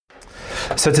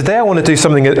So today I want to do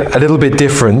something a little bit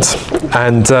different,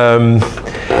 and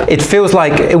it feels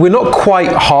like we're not quite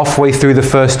halfway through the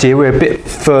first year. We're a bit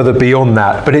further beyond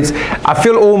that, but I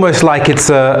feel almost like it's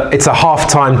a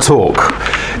halftime talk.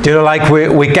 Do you know, like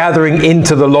we're gathering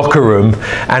into the locker room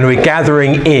and we're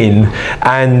gathering in,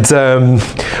 and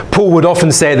Paul would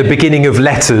often say at the beginning of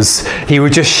letters, he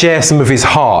would just share some of his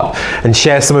heart and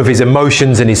share some of his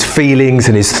emotions and his feelings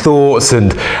and his thoughts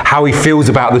and how he feels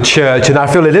about the church. And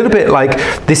I feel a little bit like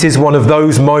this is one of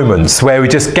those moments where we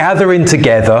just gather in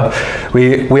together.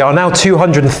 We are now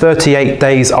 238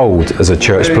 days old as a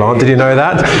church plant. Did you know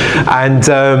that?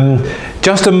 And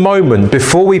just a moment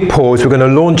before we pause, we're going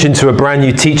to launch into a brand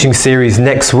new teaching series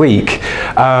next week.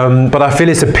 But I feel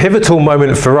it's a pivotal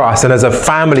moment for us and as a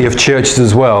family of churches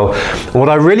as well. What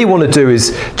I really want to do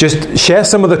is just share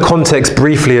some of the context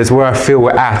briefly as where I feel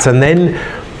we're at, and then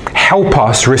help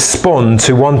us respond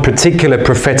to one particular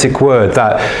prophetic word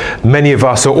that many of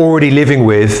us are already living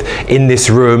with in this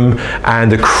room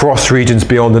and across regions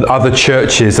beyond and other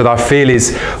churches that I feel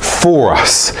is for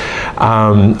us.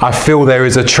 I feel there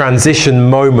is a transition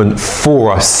moment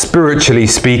for us, spiritually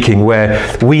speaking,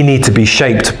 where we need to be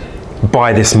shaped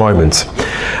by this moment.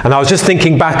 And I was just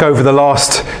thinking back over the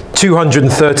last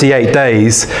 238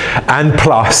 days and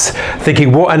plus,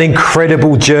 thinking what an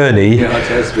incredible journey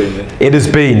it has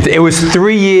been. It was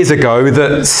 3 years ago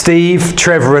that Steve,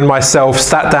 Trevor and myself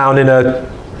sat down in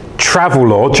a travel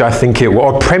lodge, I think it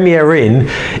was, or Premier Inn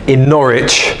in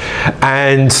Norwich,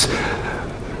 and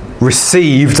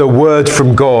received a word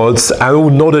from God, and all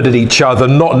nodded at each other,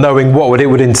 not knowing what it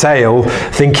would entail,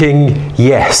 thinking,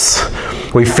 yes,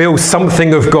 we feel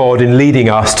something of God in leading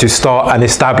us to start and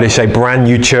establish a brand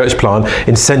new church plant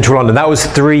in central London. That was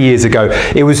 3 years ago.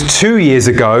 It was 2 years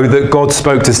ago that God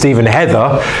spoke to Steve and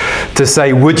Heather to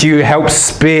say, would you help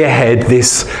spearhead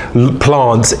this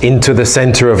plant into the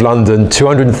centre of London?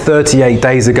 238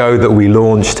 days ago that we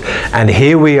launched, and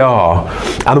here we are.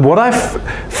 And what I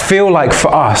feel like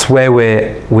for us, where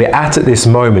we're at this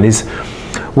moment, is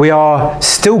we are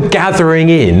still gathering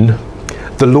in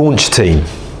the launch team.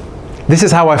 This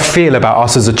is how I feel about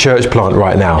us as a church plant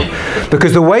right now.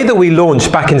 Because the way that we launched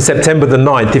back in September the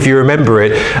 9th, if you remember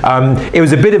it, it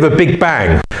was a bit of a big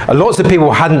bang. Lots of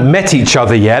people hadn't met each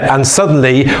other yet, and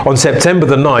suddenly on September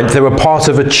the 9th, they were part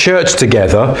of a church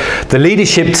together. The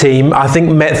leadership team, I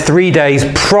think, met 3 days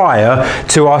prior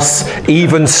to us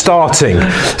even starting.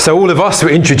 So all of us were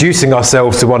introducing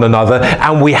ourselves to one another,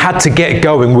 and we had to get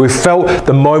going. We felt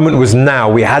the moment was now.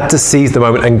 We had to seize the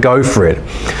moment and go for it.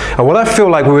 And what I feel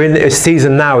like we're in this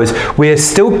season now is we're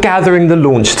still gathering the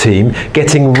launch team,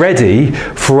 getting ready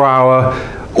for our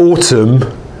autumn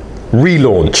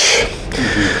relaunch.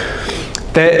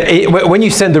 When you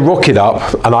send a rocket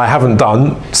up, and I haven't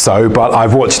done so, but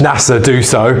I've watched NASA do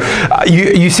so,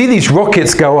 you see these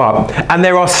rockets go up, and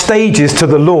there are stages to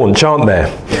the launch, aren't there?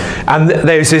 And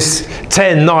there's this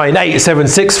 10, 9, 8, 7,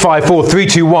 6, 5, 4, 3,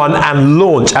 2, 1, and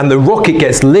launch, and the rocket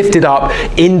gets lifted up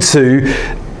into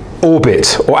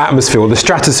orbit or atmosphere or the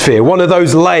stratosphere, one of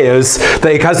those layers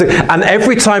that it has, and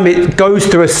every time it goes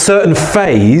through a certain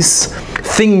phase,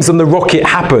 things on the rocket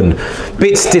happen.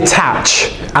 Bits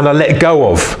detach and are let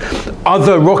go of.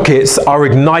 Other rockets are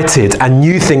ignited and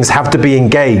new things have to be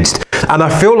engaged. And I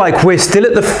feel like we're still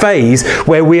at the phase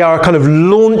where we are kind of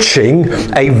launching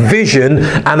a vision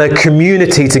and a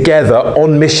community together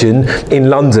on mission in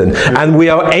London. And we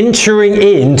are entering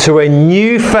into a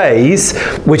new phase,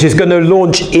 which is going to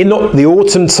launch in the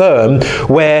autumn term,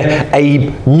 where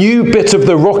a new bit of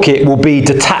the rocket will be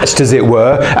detached, as it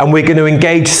were, and we're going to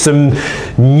engage some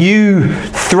new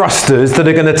thrusters that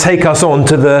are going to take us on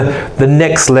to the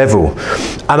next level.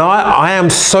 And I am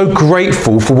so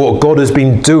grateful for what God has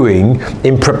been doing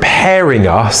in preparing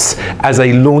us as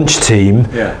a launch team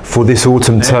for this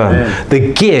autumn term. Amen.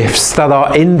 The gifts that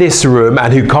are in this room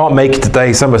and who can't make it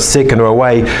today, some are sick and are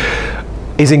away,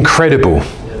 is incredible.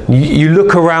 You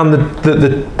look around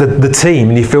the team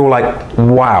and you feel like,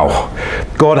 wow,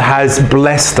 God has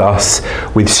blessed us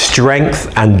with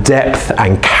strength and depth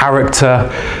and character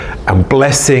and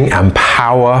blessing and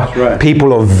power, right.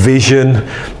 People of vision,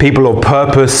 people of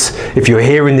purpose. If you're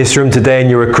here in this room today and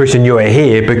you're a Christian, you are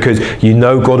here because you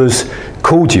know God has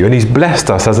called you, and He's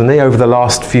blessed us, hasn't He, over the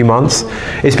last few months.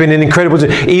 It's been an incredible,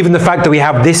 even the fact that we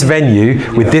have this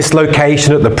venue with this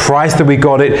location at the price that we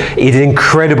got it is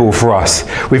incredible for us.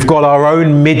 We've got our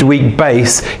own midweek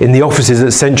base in the offices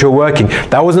at Central Working.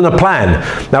 That wasn't a plan.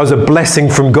 That was a blessing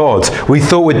from God. We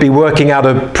thought we'd be working out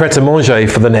of Pret-a-Manger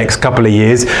for the next couple of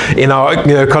years in our,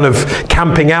 kind of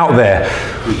camping out there.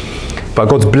 But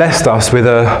God's blessed us with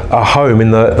a home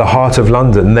in the heart of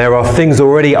London. There are things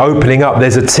already opening up.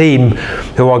 There's a team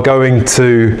who are going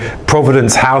to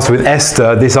Providence House with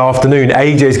Esther this afternoon.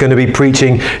 AJ is going to be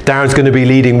preaching. Darren's going to be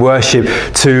leading worship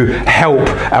to help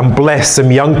and bless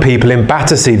some young people in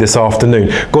Battersea this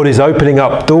afternoon. God is opening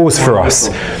up doors for us.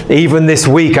 Even this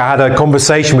week, I had a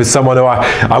conversation with someone who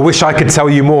I wish I could tell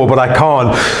you more, but I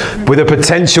can't, with a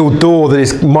potential door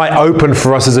that might open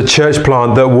for us as a church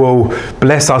plant that will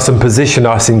bless us and position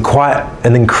us in quite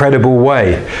an incredible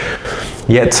way,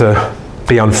 yet to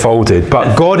be unfolded.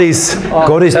 But God is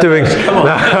doing.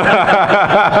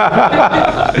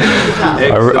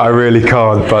 I really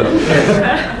can't, but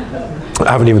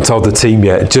I haven't even told the team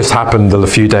yet. It just happened a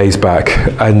few days back,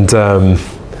 and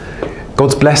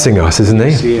God's blessing us, isn't He?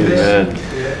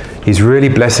 Yes. He's really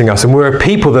blessing us, and we're a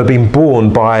people that have been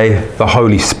born by the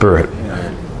Holy Spirit.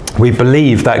 We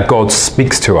believe that God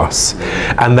speaks to us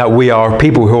and that we are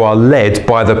people who are led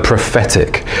by the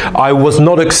prophetic. I was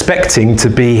not expecting to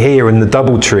be here in the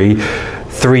Doubletree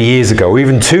 3 years ago, or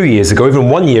even 2 years ago, even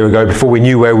 1 year ago, before we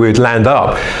knew where we would land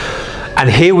up. And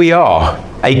here we are,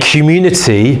 a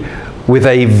community with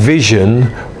a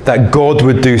vision that God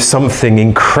would do something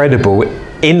incredible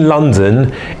in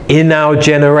London, in our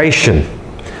generation.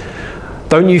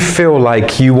 Don't you feel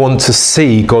like you want to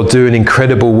see God do an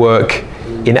incredible work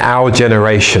in our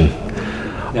generation?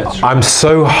 I'm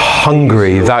so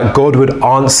hungry that God would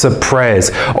answer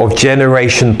prayers of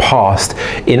generation past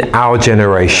in our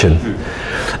generation.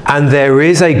 And there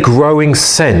is a growing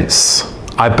sense,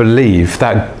 I believe,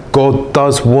 that God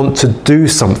does want to do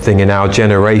something in our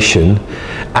generation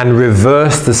and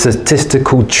reverse the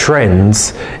statistical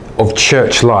trends of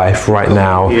church life right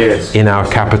now in our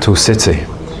capital city.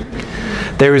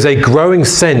 There is a growing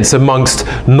sense amongst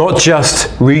not just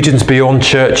Regions Beyond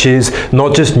churches,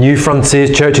 not just New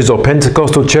Frontiers churches or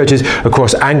Pentecostal churches,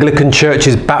 across Anglican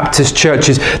churches, Baptist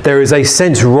churches. There is a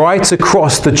sense right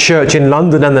across the church in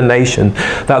London and the nation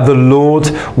that the Lord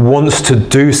wants to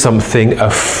do something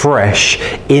afresh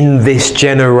in this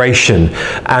generation.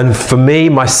 And for me,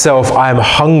 myself, I am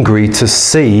hungry to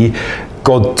see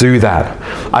God do that.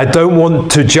 I don't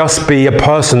want to just be a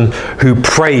person who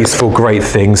prays for great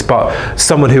things, but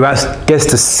someone who gets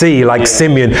to see, like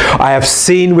Simeon, I have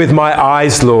seen with my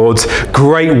eyes, Lord,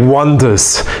 great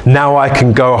wonders. Now I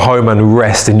can go home and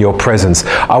rest in your presence.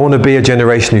 I want to be a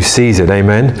generation who sees it.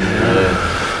 Amen.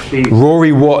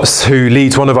 Rory Watts, who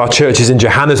leads one of our churches in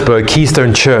Johannesburg,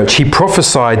 Keystone Church, he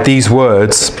prophesied these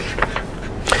words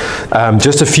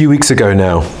just a few weeks ago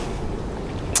now.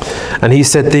 And he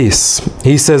said this,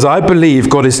 he says, I believe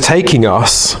God is taking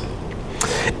us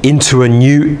into a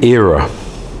new era.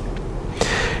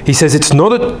 He says it's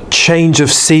not a change of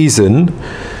season,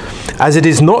 as it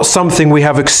is not something we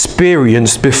have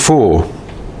experienced before.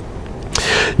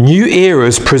 New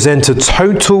eras present a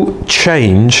total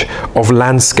change of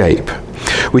landscape,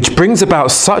 which brings about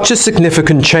such a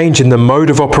significant change in the mode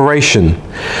of operation.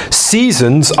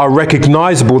 Seasons are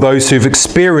recognizable, those who've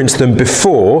experienced them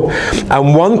before,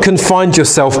 and one can find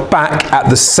yourself back at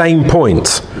the same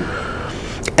point.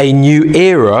 A new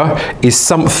era is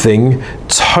something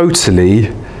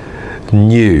totally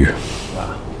new.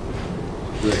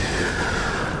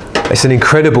 It's an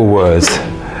incredible word.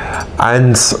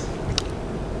 And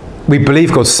we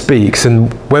believe God speaks,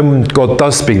 and when God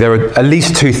does speak, there are at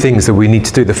least two things that we need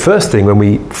to do. The first thing when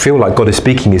we feel like God is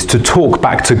speaking is to talk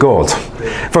back to God.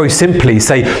 Very simply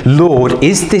say, Lord,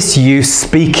 is this you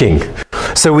speaking?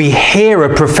 So we hear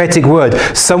a prophetic word.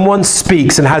 Someone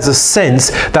speaks and has a sense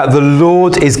that the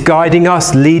Lord is guiding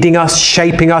us, leading us,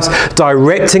 shaping us,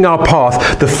 directing our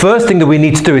path. The first thing that we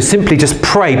need to do is simply just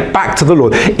pray back to the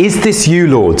Lord. Is this you,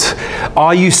 Lord?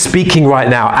 Are you speaking right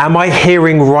now? Am I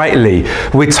hearing rightly?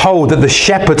 We're told that the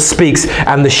shepherd speaks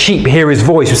and the sheep hear his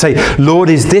voice. We say, Lord,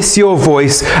 is this your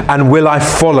voice, and will I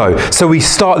follow? So we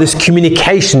start this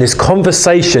communication, this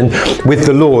conversation with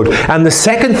the Lord. And the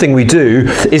second thing we do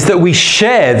is that we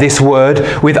share this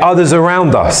word with others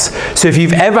around us. So if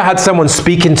you've ever had someone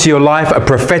speak into your life, a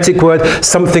prophetic word,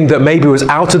 something that maybe was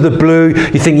out of the blue,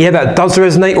 you think, yeah, that does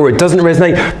resonate or it doesn't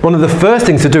resonate. One of the first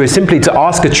things to do is simply to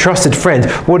ask a trusted friend,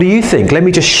 what do you think? Let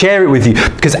me just share it with you.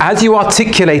 Because as you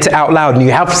articulate it out loud and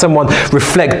you have someone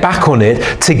reflect back on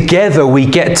it, together we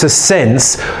get to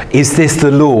sense, is this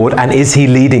the Lord and is he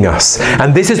leading us?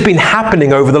 And this has been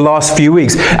happening over the last few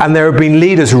weeks. And there have been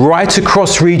leaders right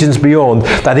across Regions Beyond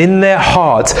that in their heart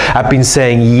heart have been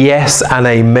saying yes and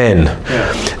amen.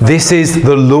 Yeah. This is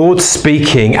the Lord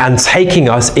speaking and taking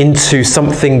us into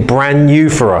something brand new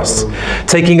for us.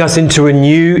 Taking us into a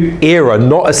new era,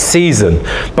 not a season,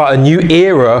 but a new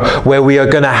era where we are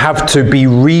going to have to be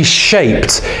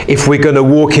reshaped if we're going to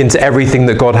walk into everything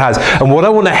that God has. And what I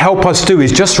want to help us do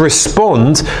is just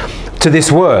respond to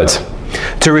this word.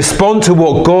 To respond to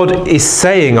what God is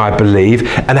saying, I believe,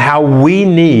 and how we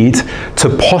need to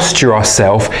posture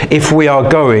ourselves if we are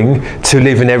going to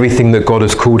live in everything that God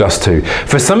has called us to.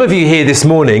 For some of you here this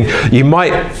morning, you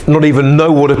might not even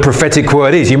know what a prophetic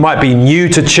word is. You might be new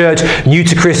to church, new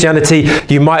to Christianity.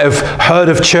 You might have heard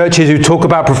of churches who talk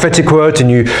about prophetic words and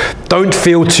you don't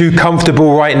feel too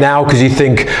comfortable right now because you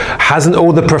think, hasn't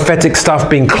all the prophetic stuff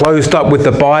been closed up with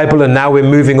the Bible and now we're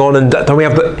moving on and don't we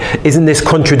have isn't this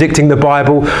contradicting the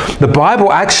Bible? The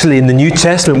Bible actually in the New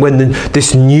Testament, when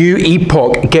this new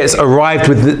epoch gets arrived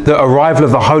with the arrival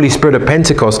of the Holy Spirit at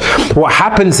Pentecost, what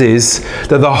happens is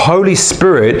that the Holy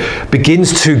Spirit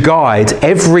begins to guide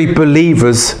every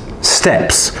believer's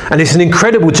steps. And it's an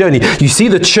incredible journey. You see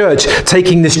the church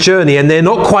taking this journey and they're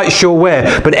not quite sure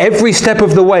where, but every step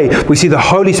of the way we see the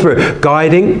Holy Spirit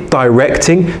guiding,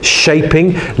 directing,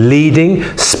 shaping,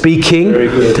 leading, speaking,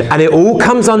 and it all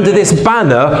comes under this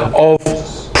banner of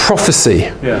prophecy.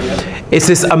 It's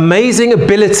this amazing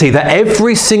ability that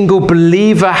every single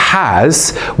believer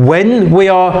has when we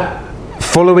are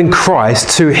following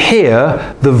Christ to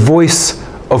hear the voice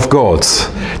of God.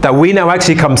 That we now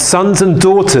actually come sons and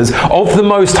daughters of the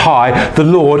Most High, the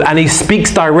Lord, and He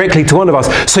speaks directly to one of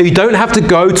us. So you don't have to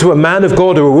go to a man of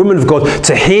God or a woman of God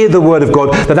to hear the word of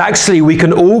God, that actually we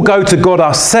can all go to God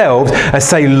ourselves and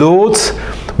say, Lord,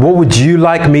 what would you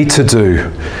like me to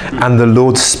do? And the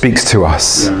Lord speaks to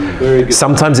us.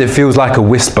 Sometimes it feels like a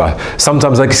whisper.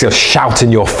 Sometimes like it's a shout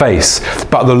in your face.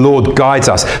 But the Lord guides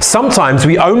us. Sometimes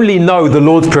we only know the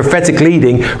Lord's prophetic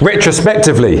leading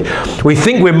retrospectively. We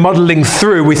think we're muddling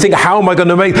through. We think, how am I going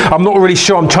to make... I'm not really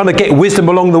sure. I'm trying to get wisdom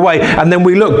along the way. And then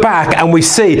we look back and we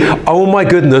see, oh my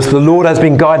goodness, the Lord has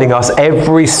been guiding us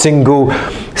every single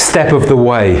step of the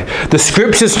way. The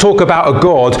scriptures talk about a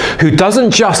God who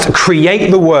doesn't just create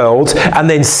the world and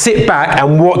then sit back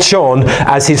and watch on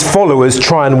as his followers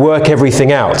try and work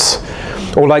everything out.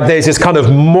 Or like there's this kind of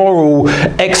moral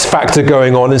X factor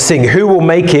going on and seeing who will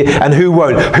make it and who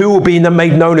won't. Who will be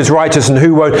made known as righteous and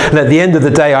who won't. And at the end of the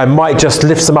day, I might just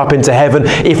lift them up into heaven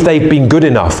if they've been good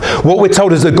enough. What we're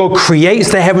told is that God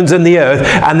creates the heavens and the earth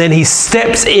and then he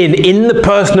steps in the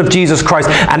person of Jesus Christ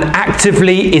and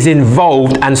actively is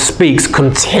involved and speaks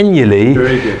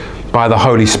continually by the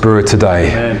Holy Spirit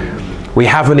today. Amen. We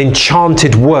have an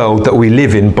enchanted world that we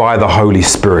live in by the Holy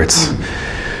Spirit.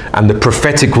 And the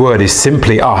prophetic word is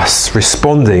simply us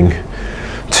responding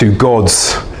to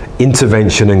God's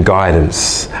intervention and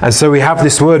guidance. And so we have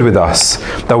this word with us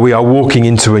that we are walking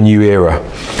into a new era.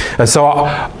 And so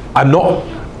I'm not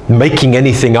making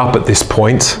anything up at this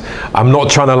point. I'm not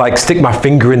trying to like stick my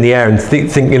finger in the air and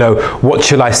think you know, what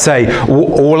shall I say?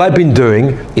 All I've been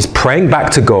doing is praying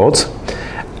back to God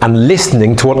and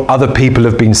listening to what other people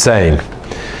have been saying.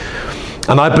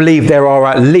 And I believe there are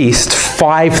at least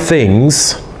 5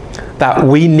 things that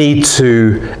we need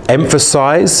to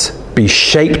emphasize, be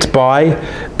shaped by,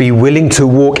 be willing to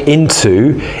walk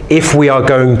into if we are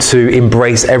going to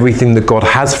embrace everything that God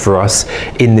has for us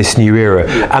in this new era.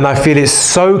 And I feel it's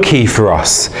so key for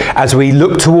us as we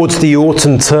look towards the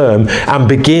autumn term and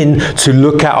begin to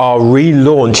look at our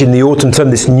relaunch in the autumn term,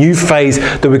 this new phase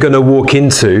that we're going to walk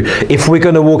into. If we're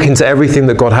going to walk into everything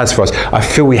that God has for us, I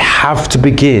feel we have to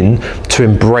begin to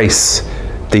embrace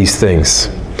these things.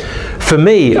 For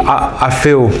me, I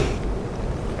feel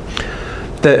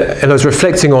that, and I was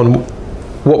reflecting on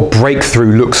what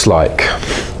breakthrough looks like.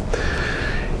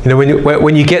 You know,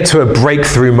 when you get to a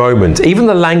breakthrough moment, even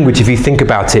the language, if you think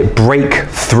about it,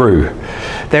 breakthrough,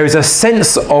 there is a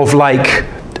sense of like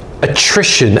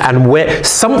attrition and where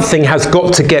something has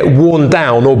got to get worn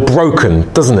down or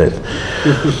broken, doesn't it?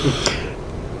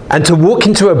 And to walk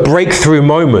into a breakthrough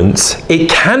moment, it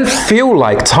can feel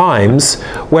like times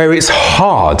where it's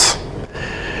hard.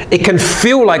 It can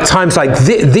feel like times like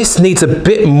this needs a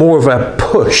bit more of a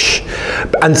push.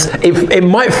 And it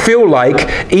might feel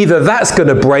like either that's going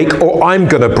to break or I'm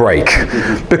going to break.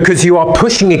 Because you are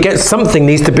pushing against something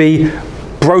needs to be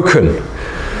broken.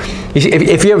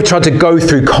 if you ever tried to go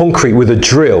through concrete with a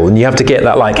drill and you have to get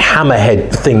that like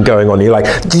hammerhead thing going on, you're like,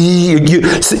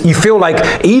 you feel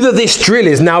like either this drill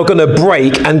is now going to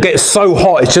break and get so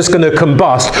hot it's just going to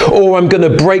combust, or I'm going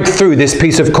to break through this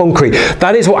piece of concrete.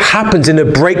 That is what happens in a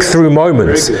breakthrough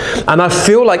moment. And I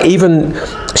feel like even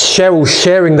Cheryl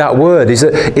sharing that word is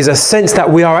a sense that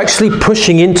we are actually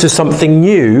pushing into something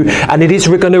new, and it is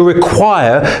going to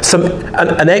require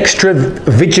an extra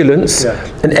vigilance,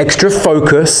 an extra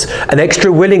focus, an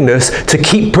extra willingness to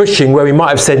keep pushing where we might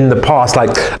have said in the past, like,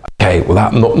 okay, well,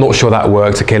 I'm not sure that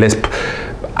worked. Okay,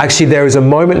 actually, there is a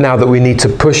moment now that we need to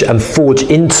push and forge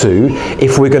into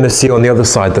if we're going to see on the other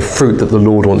side the fruit that the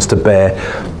Lord wants to bear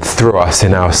through us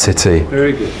in our city.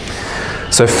 Very good.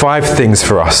 So 5 things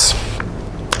for us.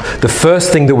 The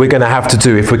first thing that we're going to have to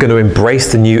do if we're going to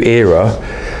embrace the new era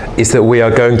is that we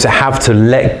are going to have to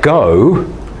let go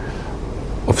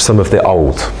of some of the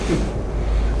old.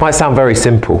 Might sound very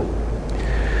simple,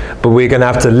 but we're going to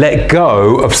have to let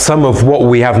go of some of what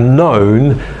we have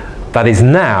known that is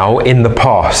now in the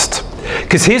past.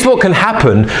 Because here's what can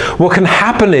happen. What can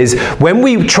happen is when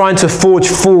we're trying to forge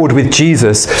forward with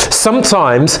Jesus,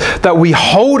 sometimes that we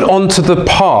hold on to the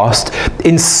past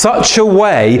in such a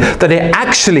way that it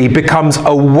actually becomes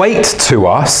a weight to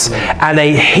us and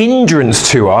a hindrance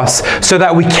to us, so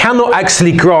that we cannot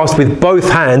actually grasp with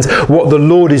both hands what the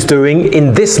Lord is doing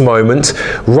in this moment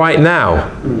right now.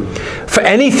 For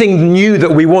anything new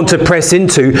that we want to press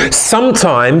into,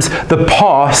 sometimes the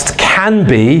past can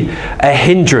be a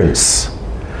hindrance.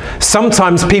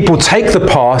 Sometimes people take the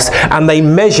past and they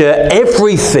measure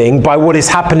everything by what is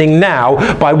happening now,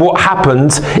 by what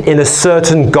happened in a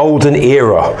certain golden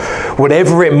era,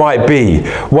 whatever it might be.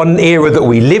 One era that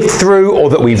we lived through or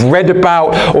that we've read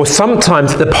about, or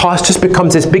sometimes the past just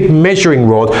becomes this big measuring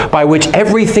rod by which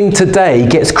everything today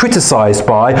gets criticized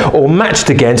by or matched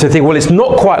against. So they think, well, it's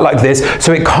not quite like this,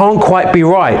 so it can't quite be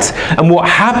right. And what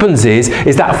happens is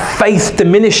that faith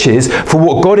diminishes for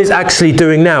what God is actually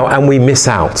doing now, and we miss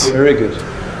out. Very good.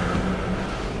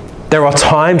 There are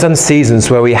times and seasons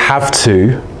where we have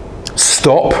to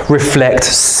stop, reflect,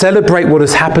 celebrate what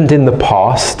has happened in the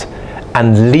past,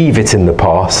 and leave it in the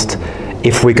past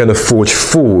if we're going to forge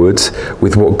forward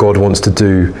with what God wants to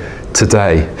do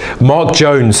today. Mark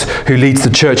Jones, who leads the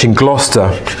church in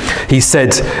Gloucester, he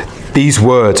said these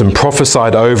words and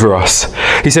prophesied over us.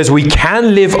 He says, we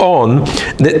can live on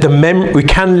the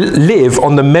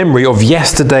memory of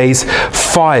yesterday's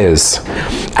fires,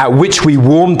 at which we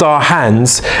warmed our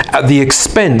hands at the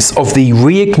expense of the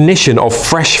reignition of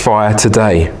fresh fire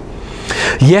today.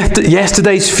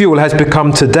 Yesterday's fuel has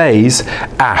become today's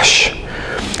ash.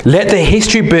 Let the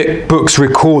history books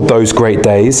record those great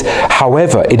days.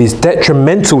 However, it is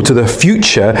detrimental to the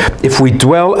future if we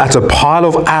dwell at a pile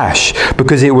of ash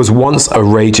because it was once a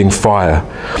raging fire.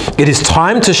 It is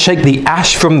time to shake the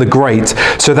ash from the grate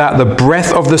so that the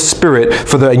breath of the Spirit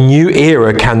for the new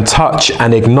era can touch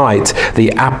and ignite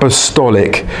the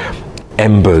apostolic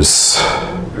embers.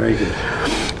 Very good.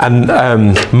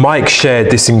 And Mike shared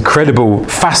this incredible,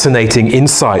 fascinating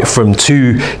insight from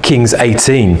 2 Kings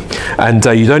 18. And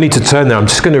you don't need to turn there. I'm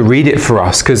just going to read it for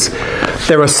us, because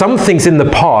there are some things in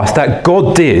the past that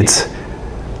God did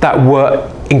that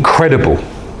were incredible.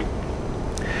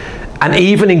 And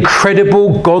even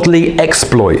incredible godly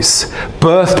exploits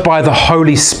birthed by the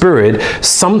Holy Spirit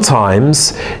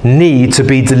sometimes need to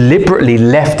be deliberately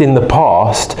left in the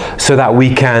past so that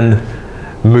we can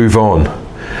move on.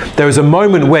 There was a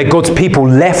moment where God's people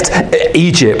left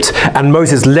Egypt and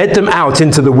Moses led them out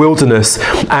into the wilderness,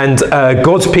 and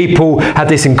God's people had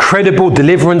this incredible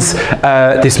deliverance,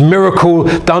 this miracle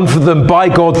done for them by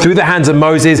God through the hands of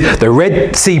Moses. The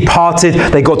Red Sea parted.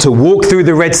 They got to walk through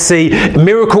the Red Sea,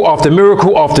 miracle after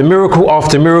miracle after miracle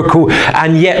after miracle,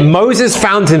 and yet Moses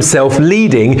found himself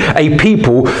leading a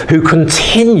people who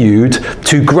continued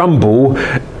to grumble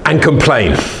and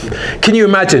complain. Can you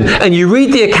imagine? And you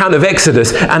read the account of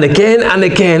Exodus, and again and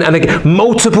again and again,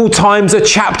 multiple times a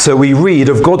chapter we read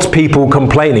of God's people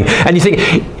complaining. And you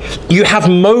think, you have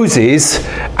Moses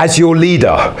as your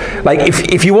leader. Like,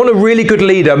 if you want a really good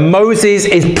leader, Moses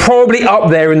is probably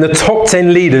up there in the top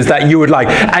 10 leaders that you would like.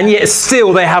 And yet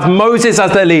still they have Moses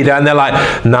as their leader, and they're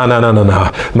like, no.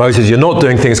 Moses, you're not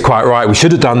doing things quite right. We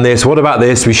should have done this. What about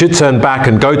this? We should turn back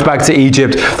and go back to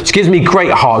Egypt. Which gives me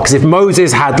great heart, because if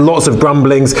Moses had lots of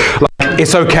grumblings, like,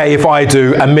 it's okay if I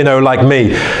do a minnow like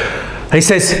me. And he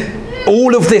says,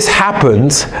 all of this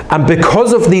happened, and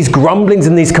because of these grumblings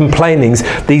and these complainings,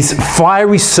 these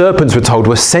fiery serpents, we're told,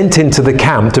 were sent into the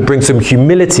camp to bring some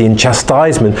humility and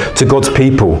chastisement to God's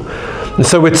people. And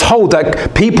so we're told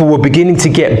that people were beginning to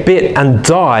get bit and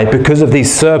die because of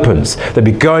these serpents. They'd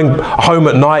be going home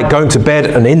at night, going to bed,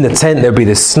 and in the tent there'd be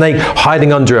this snake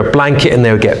hiding under a blanket, and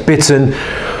they would get bitten.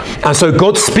 And so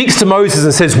God speaks to Moses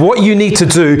and says, what you need to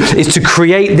do is to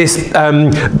create this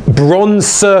bronze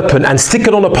serpent and stick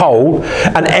it on a pole,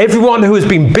 and everyone who has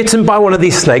been bitten by one of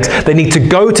these snakes, they need to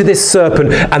go to this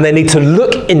serpent and they need to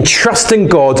look in trusting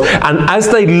God, and as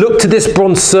they look to this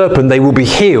bronze serpent, they will be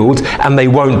healed and they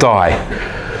won't die.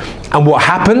 And what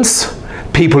happens?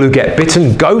 People who get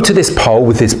bitten go to this pole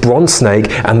with this bronze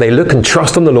snake, and they look and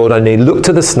trust on the Lord, and they look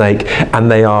to the snake and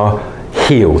they are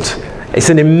healed. It's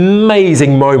an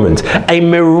amazing moment, a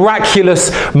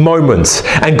miraculous moment.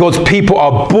 And God's people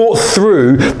are brought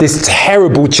through this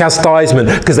terrible chastisement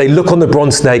because they look on the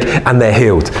bronze snake and they're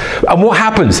healed. And what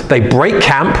happens? They break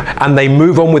camp and they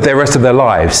move on with the rest of their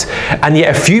lives. And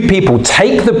yet a few people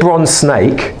take the bronze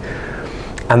snake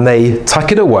and they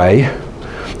tuck it away.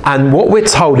 And what we're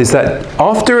told is that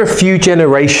after a few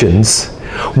generations,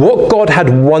 what God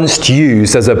had once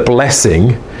used as a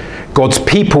blessing, God's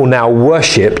people now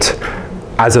worshipped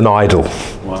as an idol.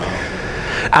 Wow.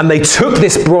 And they took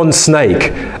this bronze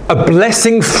snake, a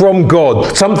blessing from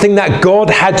God, something that God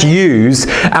had used,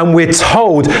 and we're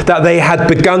told that they had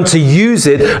begun to use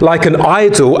it like an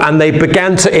idol, and they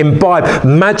began to imbibe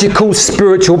magical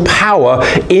spiritual power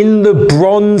in the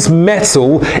bronze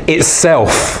metal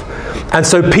itself. And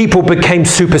so people became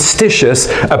superstitious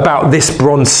about this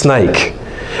bronze snake.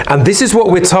 And this is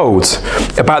what we're told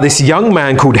about this young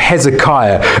man called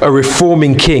Hezekiah, a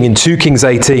reforming king, in 2 Kings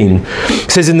 18.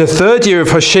 It says, in the 3rd year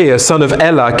of Hoshea, son of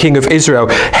Elah, king of Israel,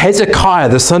 Hezekiah,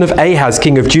 the son of Ahaz,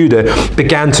 king of Judah,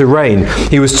 began to reign.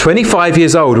 He was 25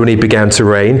 years old when he began to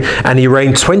reign, and he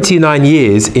reigned 29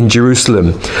 years in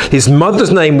Jerusalem. His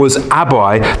mother's name was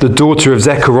Abi, the daughter of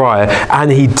Zechariah,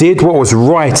 and he did what was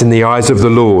right in the eyes of the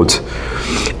Lord.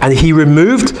 And he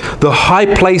removed the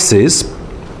high places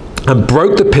and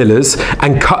broke the pillars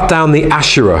and cut down the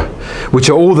Asherah,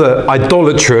 which are all the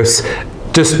idolatrous,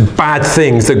 just bad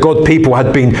things that God people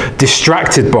had been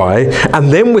distracted by.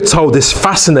 And then we're told this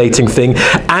fascinating thing,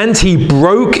 and he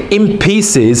broke in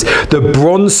pieces the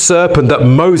bronze serpent that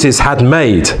Moses had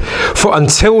made. For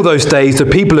until those days, the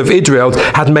people of Israel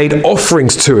had made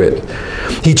offerings to it.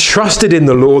 He trusted in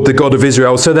the Lord, the God of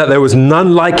Israel, so that there was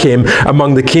none like him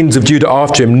among the kings of Judah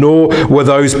after him, nor were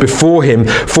those before him.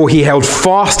 For he held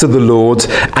fast to the Lord,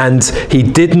 and he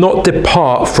did not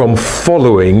depart from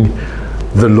following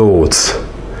the Lord.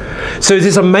 So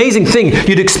this amazing thing,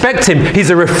 you'd expect him,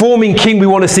 he's a reforming king, we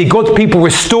want to see God's people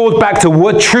restored back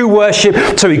to true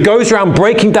worship. So he goes around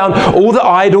breaking down all the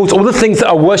idols, all the things that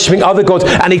are worshipping other gods,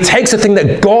 and he takes a thing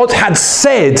that God had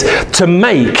said to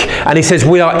make, and he says,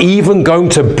 we are even going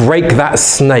to break that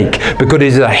snake because it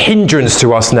is a hindrance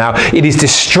to us now. It is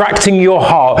distracting your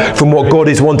heart from what God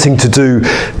is wanting to do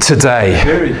today.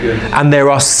 Very good. And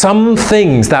there are some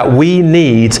things that we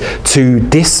need to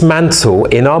dismantle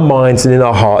in our minds and in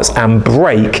our hearts and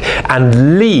break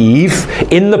and leave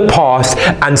in the past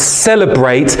and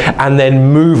celebrate and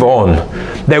then move on.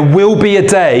 There will be a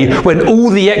day when all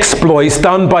the exploits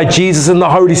done by Jesus and the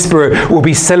Holy Spirit will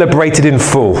be celebrated in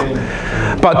full.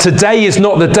 But today is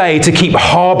not the day to keep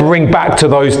harboring back to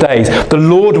those days. The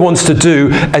Lord wants to do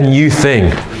a new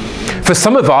thing. For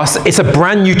some of us, it's a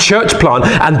brand new church plant,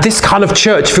 and this kind of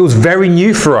church feels very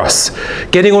new for us.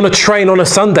 Getting on a train on a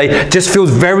Sunday just feels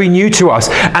very new to us.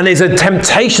 And there's a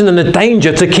temptation and a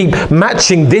danger to keep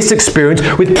matching this experience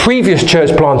with previous church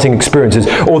planting experiences,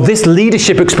 or this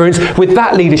leadership experience with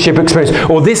that leadership experience,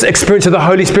 or this experience of the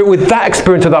Holy Spirit with that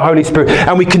experience of the Holy Spirit.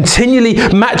 And we continually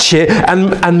match it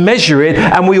and measure it,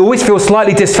 and we always feel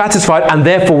slightly dissatisfied, and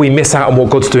therefore we miss out on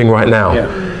what God's doing right now.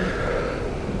 Yeah.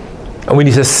 And we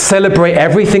need to celebrate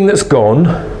everything that's gone,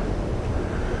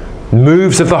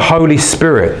 moves of the Holy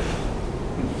Spirit.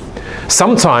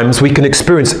 Sometimes we can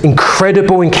experience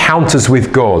incredible encounters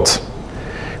with God,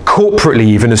 corporately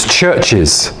even as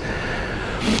churches.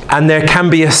 And there can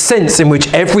be a sense in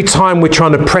which every time we're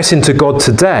trying to press into God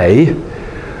today,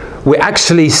 we're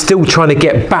actually still trying to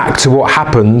get back to what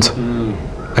happened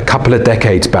a couple of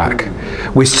decades back.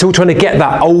 We're still trying to get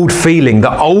that old feeling,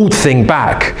 the old thing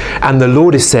back. And the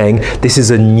Lord is saying, this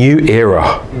is a new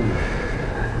era.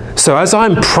 So as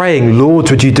I'm praying,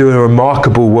 Lord, would you do a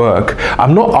remarkable work?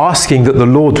 I'm not asking that the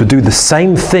Lord would do the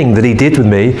same thing that he did with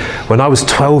me when I was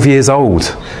 12 years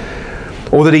old.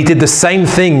 Or that he did the same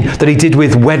thing that he did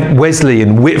with Wesley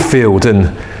and Whitfield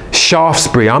and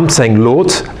Shaftesbury. I'm saying,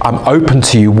 Lord, I'm open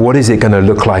to you. What is it going to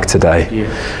look like today?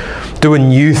 Yeah. Do a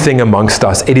new thing amongst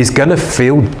us. It is going to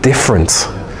feel different,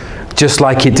 just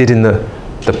like it did in the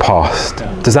the past.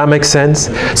 Does that make sense?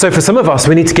 So for some of us,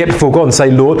 we need to get before God and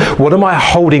say, Lord, what am I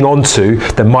holding on to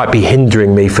that might be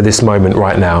hindering me for this moment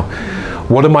right now?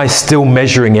 What am I still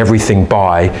measuring everything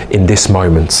by in this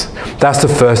moment? That's the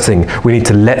first thing. We need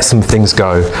to let some things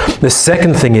go. The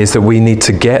second thing is that we need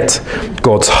to get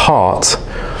God's heart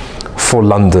for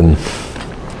London.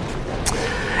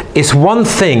 It's one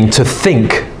thing to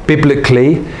think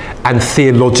biblically and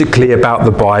theologically about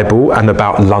the Bible and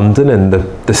about London and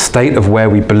the state of where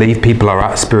we believe people are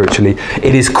at spiritually.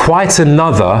 It is quite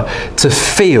another to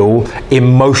feel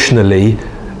emotionally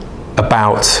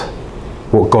about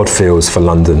what God feels for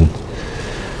London.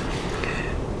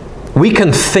 We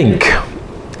can think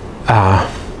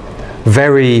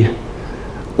very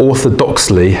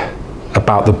orthodoxly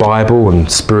about the Bible and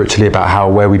spiritually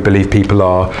about where we believe people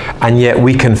are, and yet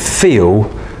we can feel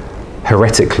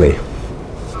heretically.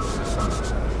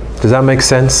 Does that make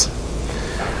sense?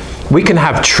 We can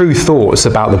have true thoughts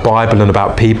about the Bible and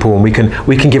about people, and we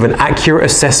can give an accurate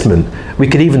assessment. We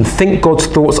can even think God's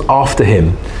thoughts after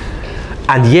him.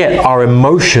 And yet our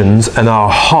emotions and our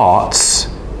hearts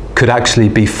could actually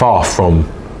be far from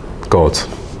God.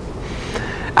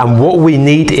 And what we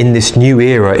need in this new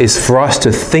era is for us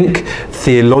to think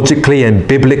theologically and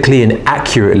biblically and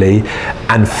accurately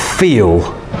and feel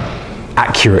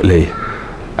accurately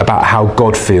about how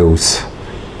God feels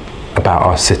about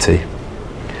our city.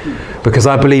 Because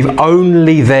I believe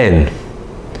only then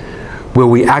will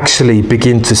we actually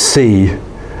begin to see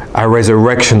a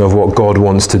resurrection of what God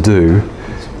wants to do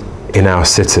in our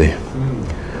city.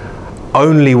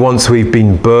 Only once we've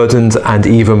been burdened and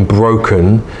even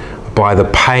broken by the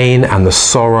pain and the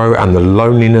sorrow and the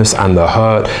loneliness and the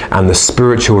hurt and the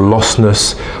spiritual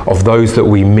lostness of those that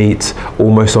we meet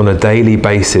almost on a daily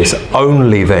basis,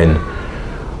 only then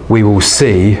we will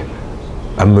see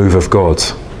a move of God.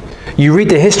 You read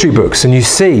the history books and you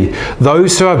see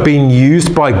those who have been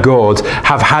used by God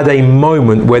have had a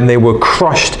moment when they were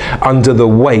crushed under the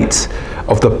weight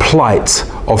of the plight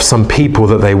of some people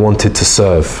that they wanted to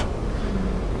serve.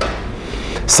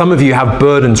 Some of you have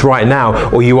burdens right now,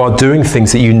 or you are doing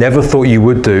things that you never thought you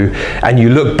would do, and you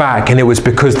look back and it was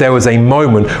because there was a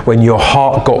moment when your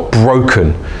heart got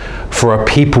broken for a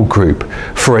people group,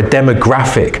 for a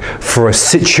demographic, for a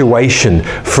situation,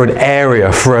 for an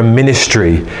area, for a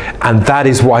ministry. And that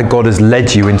is why God has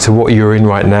led you into what you're in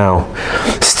right now.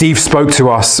 Steve spoke to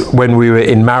us when we were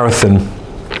in Marathon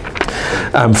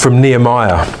from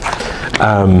Nehemiah.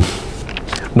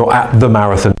 Not at the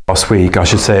Marathon last week, I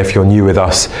should say, if you're new with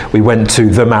us. We went to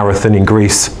the Marathon in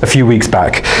Greece a few weeks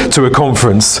back to a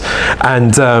conference.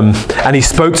 And he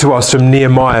spoke to us from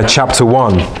Nehemiah chapter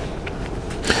 1.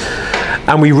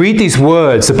 And we read these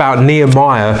words about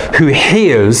Nehemiah, who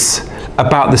hears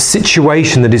about the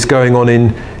situation that is going on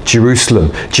in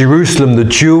Jerusalem. Jerusalem, the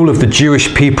jewel of the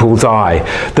Jewish people's eye,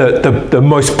 the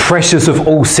most precious of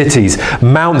all cities.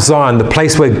 Mount Zion, the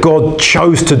place where God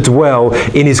chose to dwell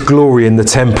in his glory in the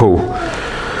temple.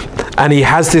 And he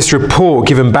has this report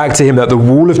given back to him that the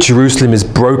wall of Jerusalem is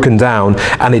broken down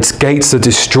and its gates are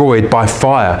destroyed by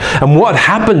fire. And what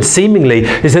happened seemingly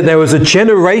is that there was a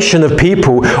generation of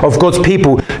people, of God's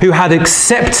people, who had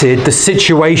accepted the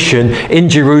situation in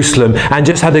Jerusalem and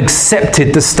just had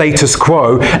accepted the status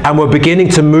quo and were beginning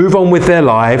to move on with their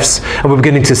lives and were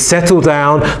beginning to settle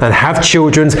down and have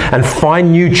children and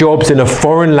find new jobs in a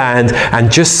foreign land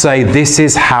and just say, this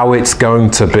is how it's going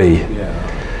to be. Yeah.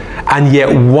 And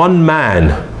yet one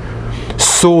man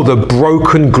saw the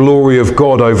broken glory of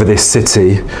God over this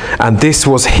city, and this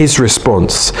was his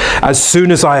response. As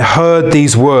soon as I heard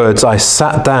these words, I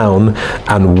sat down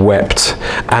and wept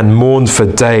and mourned for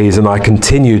days, and I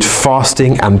continued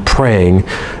fasting and praying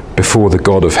before the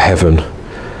God of heaven.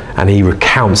 And he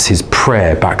recounts his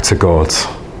prayer back to God.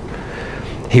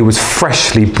 He was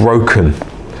freshly broken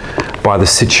by the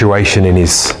situation in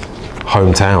his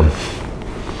hometown.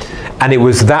 And it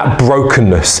was that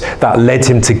brokenness that led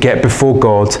him to get before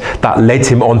God, that led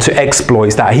him on to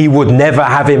exploits that he would never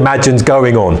have imagined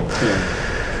going on.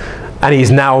 Yeah. And he's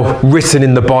now written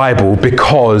in the Bible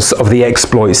because of the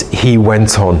exploits he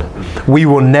went on. We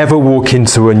will never walk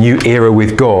into a new era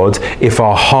with God if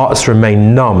our hearts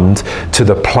remain numbed to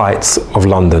the plights of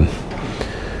London.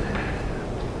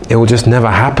 It will just never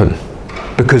happen,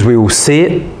 because we will see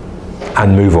it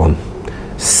and move on.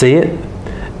 See it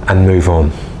and move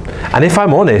on. And if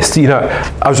I'm honest,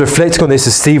 I was reflecting on this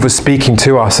as Steve was speaking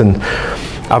to us, and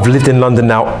I've lived in London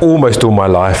now almost all my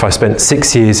life. I spent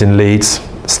 6 years in Leeds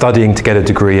studying to get a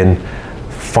degree in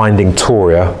finding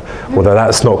Toria, although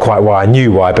that's not quite why I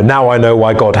knew why, but now I know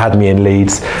why God had me in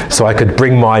Leeds, so I could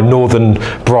bring my northern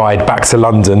bride back to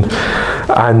London.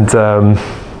 And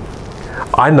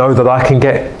I know that I can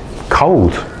get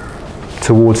cold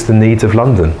towards the needs of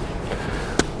London.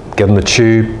 Get on the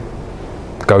tube,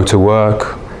 go to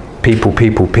work, people.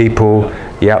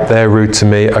 Yep, they're rude to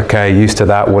me. Okay, used to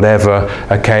that, whatever.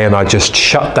 Okay, and I just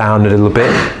shut down a little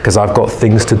bit because I've got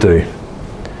things to do.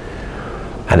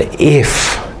 And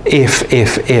if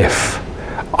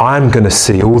I'm going to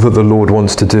see all that the Lord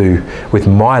wants to do with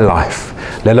my life,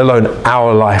 let alone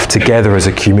our life together as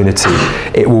a community,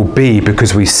 it will be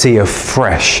because we see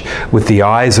afresh with the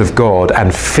eyes of God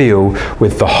and feel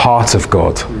with the heart of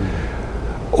God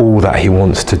all that he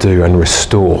wants to do and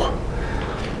restore.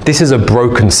 This is a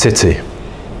broken city.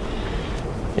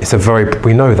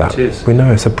 We know that. We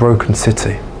know it's a broken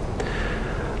city.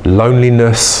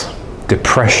 Loneliness,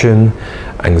 depression,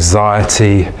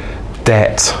 anxiety,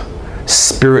 debt,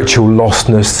 spiritual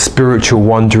lostness, spiritual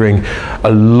wandering,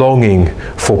 a longing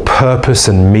for purpose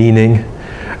and meaning,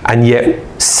 and yet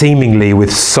seemingly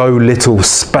with so little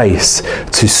space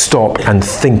to stop and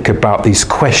think about these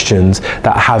questions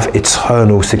that have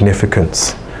eternal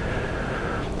significance.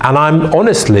 And I'm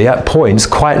honestly, at points,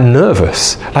 quite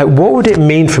nervous. Like, what would it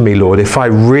mean for me, Lord, if I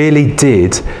really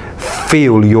did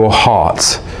feel your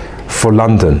heart for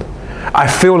London? I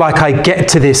feel like I get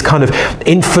to this kind of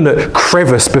infinite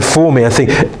crevice before me. I think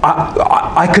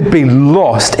I could be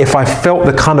lost if I felt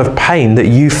the kind of pain that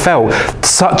you felt,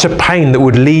 such a pain that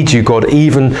would lead you, God,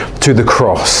 even to the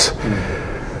cross.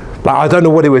 Like, I don't know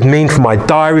what it would mean for my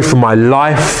diary, for my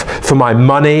life, for my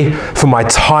money, for my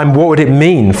time. What would it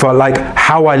mean for like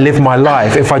how I live my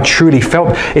life if I truly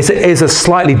felt? It's a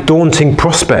slightly daunting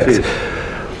prospect.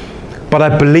 But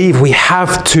I believe we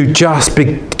have to just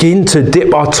begin to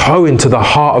dip our toe into the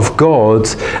heart of God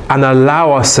and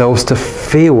allow ourselves to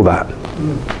feel that.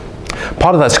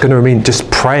 Part of that's going to mean just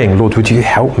praying, Lord, would you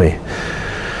help me?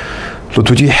 Lord,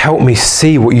 would you help me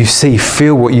see what you see,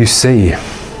 feel what you see?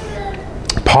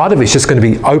 Part of it's just going to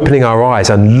be opening our eyes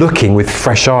and looking with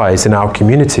fresh eyes in our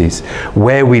communities,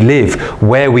 where we live,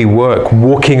 where we work,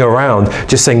 walking around,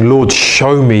 just saying, Lord,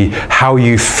 show me how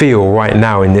you feel right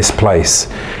now in this place,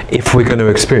 if we're going to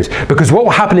experience. Because what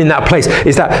will happen in that place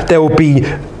is that there will be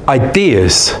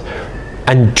ideas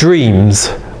and dreams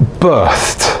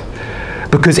birthed.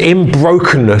 Because in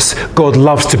brokenness, God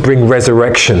loves to bring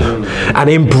resurrection. And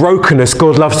in brokenness,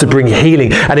 God loves to bring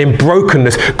healing. And in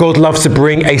brokenness, God loves to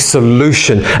bring a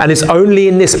solution. And it's only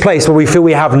in this place where we feel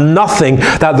we have nothing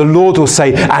that the Lord will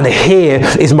say, and here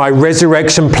is my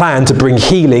resurrection plan to bring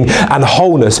healing and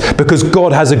wholeness, because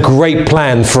God has a great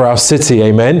plan for our city.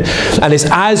 Amen. And it's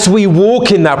as we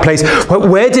walk in that place,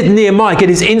 where did Nehemiah get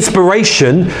his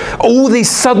inspiration? All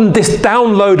this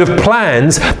download of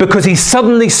plans, because he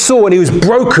suddenly saw, and he was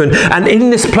broken, and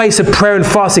in this place of prayer and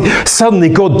fasting, suddenly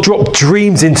God dropped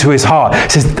dreams into his heart. He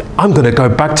says, I'm going to go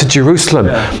back to Jerusalem.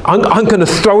 I'm going to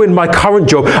throw in my current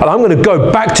job, and I'm going to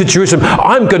go back to Jerusalem.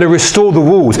 I'm going to restore the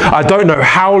walls. I don't know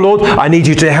how, Lord. I need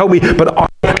you to help me, but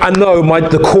I know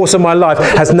the course of my life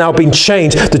has now been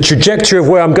changed. The trajectory of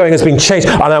where I'm going has been changed,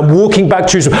 and I'm walking back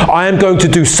to Jerusalem. I am going to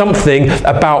do something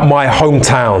about my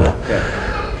hometown.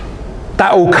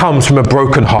 That all comes from a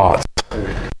broken heart.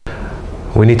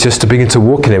 We need just to begin to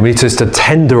walk in it. We need just to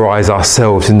tenderize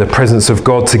ourselves in the presence of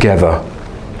God together.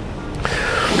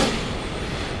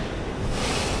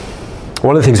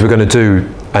 One of the things we're going to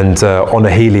do, and Honor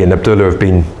Healy and Abdullah have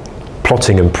been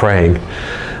plotting and praying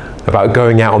about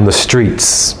going out on the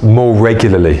streets more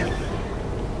regularly.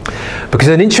 Because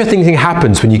an interesting thing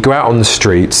happens when you go out on the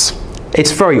streets.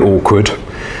 It's very awkward.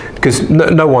 Because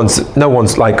no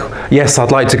one's like, yes,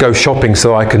 I'd like to go shopping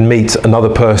so I can meet another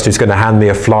person who's going to hand me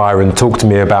a flyer and talk to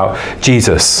me about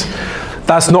Jesus.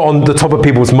 That's not on the top of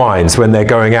people's minds when they're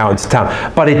going out into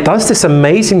town. But it does this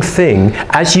amazing thing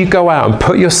as you go out and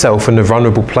put yourself in a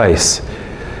vulnerable place.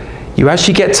 You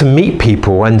actually get to meet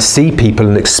people and see people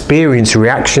and experience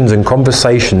reactions and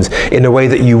conversations in a way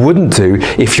that you wouldn't do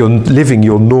if you're living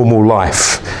your normal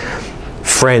life.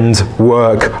 Friend,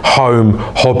 work, home,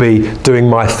 hobby, doing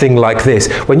my thing like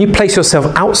this. When you place yourself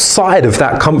outside of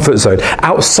that comfort zone,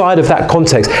 outside of that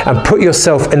context, and put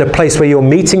yourself in a place where you're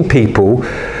meeting people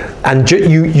and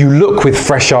you look with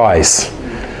fresh eyes.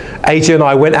 AJ and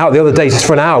I went out the other day just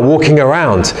for an hour walking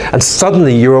around, and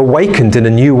suddenly you're awakened in a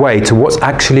new way to what's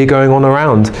actually going on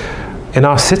around in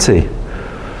our city.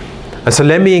 And so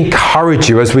let me encourage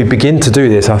you as we begin to do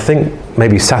this. I think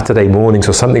maybe Saturday mornings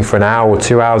or something for an hour or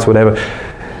 2 hours, whatever.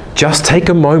 Just take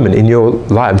a moment in your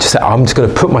life and just say, I'm just going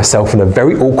to put myself in a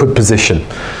very awkward position.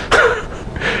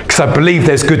 because I believe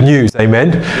there's good news,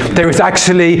 amen? There is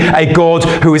actually a God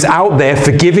who is out there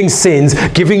forgiving sins,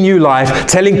 giving you life,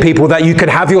 telling people that you can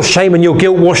have your shame and your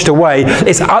guilt washed away.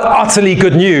 It's utterly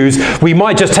good news. We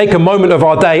might just take a moment of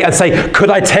our day and say, could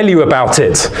I tell you about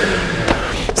it? So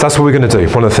that's what we're going to do,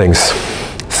 one of the things.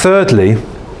 Thirdly,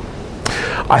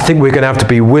 I think we're going to have to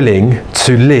be willing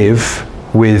to live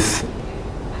with,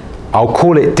 I'll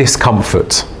call it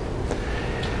discomfort,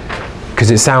 because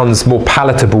it sounds more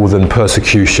palatable than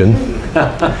persecution.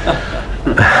 But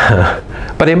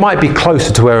it might be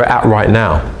closer to where we're at right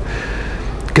now.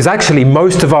 Because actually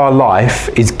most of our life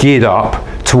is geared up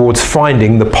towards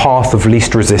finding the path of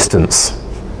least resistance.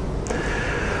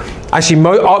 Actually,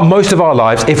 most of our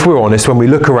lives, if we're honest, when we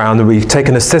look around and we take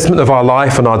an assessment of our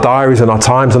life and our diaries and our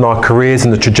times and our careers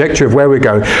and the trajectory of where we're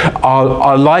going,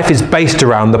 our life is based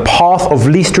around the path of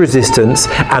least resistance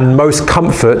and most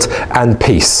comfort and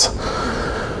peace.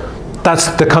 That's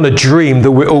the kind of dream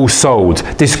that we're all sold.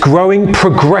 This growing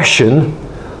progression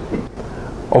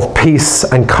of peace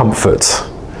and comfort.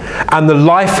 And the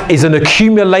life is an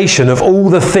accumulation of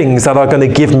all the things that are going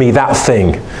to give me that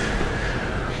thing.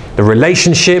 The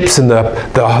relationships and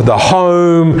the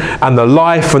home and the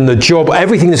life and the job,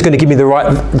 everything that's going to give me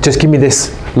just give me this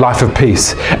life of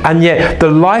peace. And yet the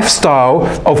lifestyle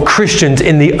of Christians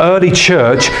in the early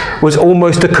church was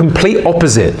almost the complete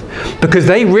opposite, because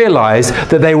they realized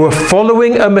that they were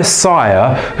following a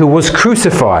Messiah who was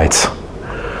crucified.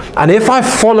 And if I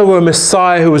follow a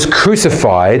Messiah who was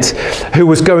crucified, who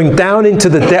was going down into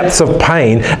the depths of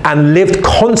pain and lived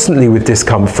constantly with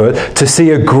discomfort to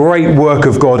see a great work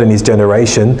of God in his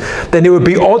generation, then it would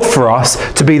be odd for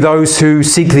us to be those who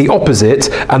seek the opposite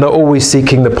and are always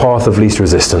seeking the path of least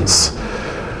resistance.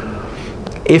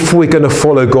 If we're going to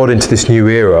follow God into this new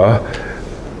era,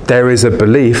 there is a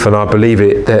belief, and I believe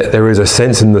it, that there is a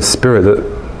sense in the spirit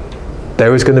that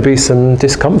there is going to be some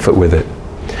discomfort with it.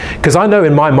 Because I know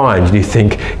in my mind, you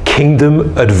think,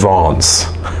 kingdom advance.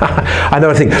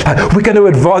 I think, we're going to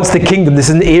advance the kingdom. This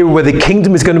is an era where the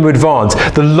kingdom is going to advance.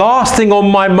 The last thing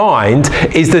on my mind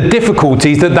is the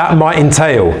difficulties that might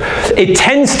entail. It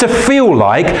tends to feel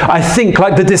like, I think,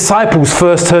 like the disciples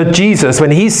first heard Jesus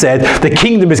when he said, the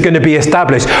kingdom is going to be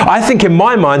established. I think in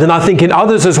my mind, and I think in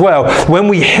others as well, when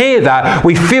we hear that,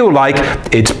 we feel like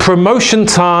it's promotion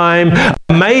time,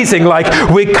 amazing, like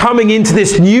we're coming into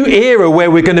this new era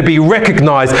where we're going to be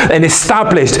recognized and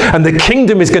established, and the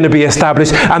kingdom is going to be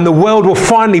established, and the world will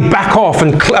finally back off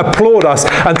and applaud us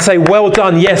and say, well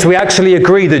done, yes, we actually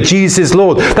agree that Jesus is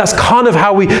Lord. That's kind of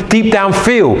how we deep down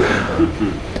feel.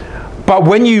 But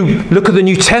when you look at the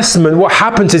New Testament, what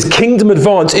happens is kingdom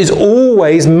advance is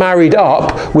always married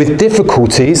up with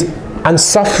difficulties and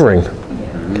suffering.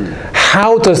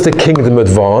 How does the kingdom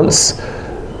advance?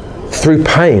 Through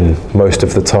pain most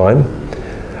of the time.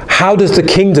 How does the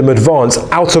kingdom advance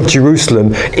out of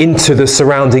Jerusalem into the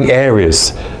surrounding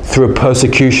areas? Through a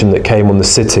persecution that came on the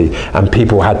city and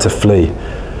people had to flee.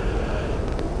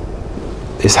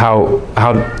 It's how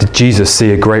did Jesus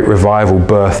see a great revival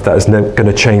birth that is going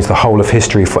to change the whole of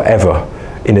history forever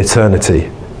in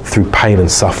eternity? Through pain and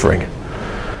suffering.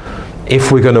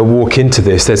 If we're going to walk into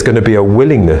this, there's going to be a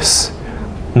willingness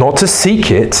not to seek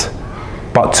it,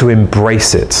 but to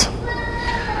embrace it.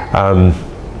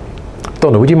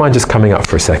 Donna, would you mind just coming up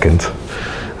for a second?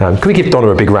 Can we give Donna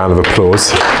a big round of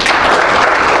applause?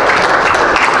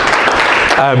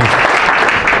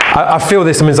 I feel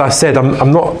this, as I said,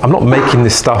 I'm not making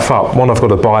this stuff up. One, I've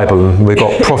got a Bible and we've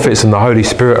got prophets and the Holy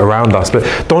Spirit around us.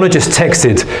 But Donna just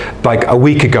texted like a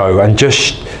week ago and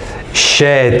just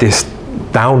shared this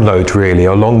download really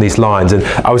along these lines. And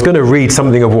I was going to read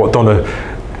something of what Donna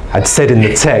had said in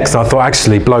the text. I thought,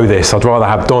 actually, blow this. I'd rather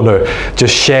have Donna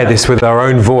just share this with her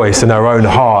own voice and her own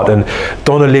heart. And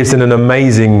Donna lives in an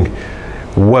amazing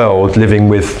world, living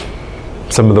with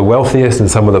some of the wealthiest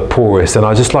and some of the poorest. And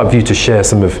I'd just like you to share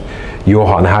some of your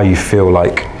heart and how you feel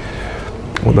like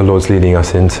what the Lord's leading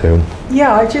us into.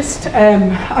 Yeah, I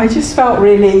just felt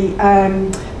really,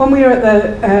 when we were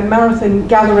at the marathon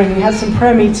gathering, we had some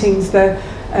prayer meetings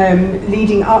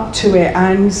leading up to it,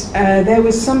 and there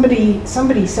was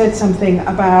somebody said something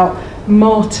about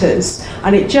martyrs,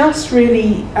 and it just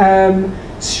really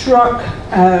struck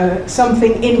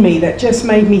something in me that just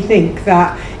made me think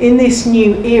that in this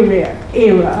new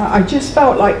era, I just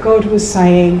felt like God was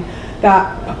saying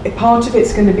that part of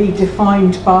it's going to be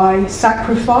defined by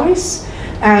sacrifice,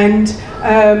 and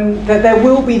that there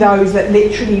will be those that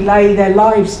literally lay their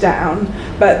lives down,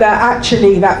 but that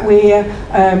actually that we're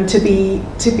to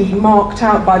be marked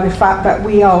out by the fact that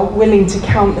we are willing to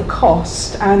count the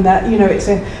cost, and that, you know, it's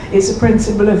a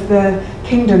principle of the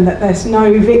kingdom that there's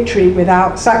no victory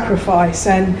without sacrifice,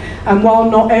 and while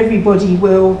not everybody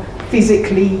will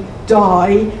physically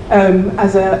die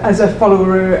as a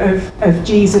follower of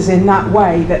Jesus in that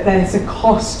way, that there's a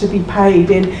cost to be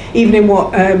paid even in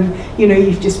what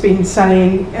you've just been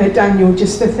saying, Daniel,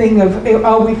 just the thing of,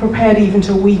 are we prepared even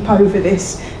to weep over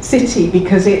this city,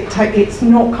 because it's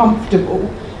not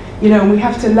comfortable, you know, and we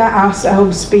have to let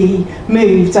ourselves be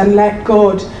moved and let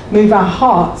God move our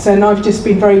hearts. And I've just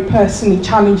been very personally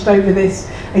challenged over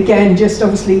this, again, just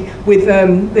obviously with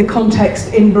the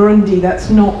context in Burundi that's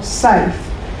not safe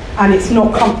and it's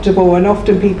not comfortable, and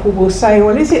often people will say,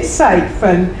 well, is it safe?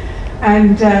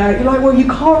 And you're like, well, you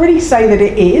can't really say that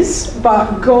it is,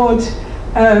 but God,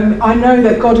 I know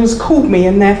that God has called me,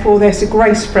 and therefore there's a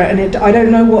grace for it, and I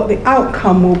don't know what the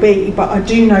outcome will be, but I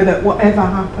do know that whatever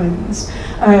happens,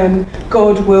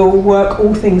 God will work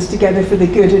all things together for the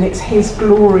good, and it's his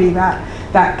glory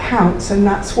that counts, and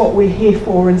that's what we're here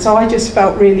for. And so I just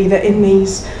felt really that in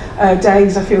these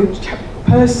days, I feel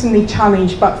personally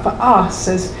challenged, but for us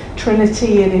as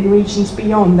Trinity and in regions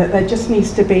beyond, that there just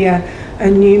needs to be a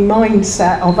new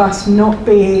mindset of us not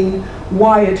being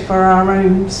wired for our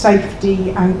own safety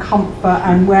and comfort,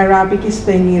 and where our biggest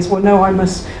thing is, well, no, I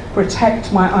must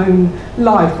protect my own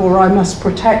life, or I must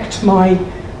protect my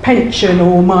pension,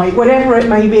 or my whatever it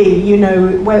may be, you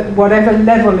know, whatever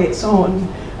level it's on,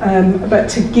 but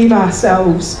to give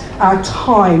ourselves our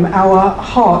time, our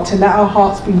heart, to let our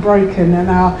hearts be broken, and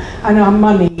our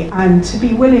money, and to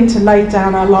be willing to lay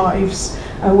down our lives,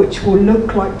 which will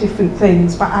look like different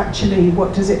things, but actually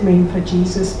what does it mean for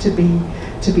Jesus to be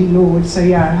Lord? So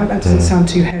yeah, I hope that doesn't sound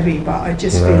too heavy, but I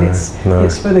just feel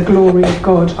it's for the glory of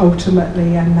God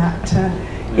ultimately, and that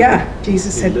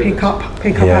Jesus said pick up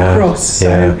our cross,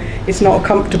 so it's not a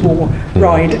comfortable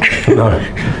ride. No.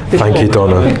 Thank you,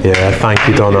 Donna. Yeah, thank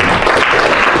you, Donna.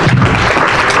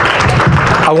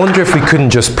 I wonder if we couldn't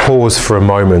just pause for a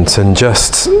moment and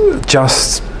just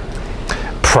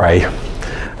pray.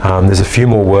 There's a few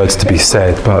more words to be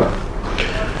said, but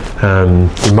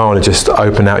you might want to just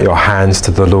open out your hands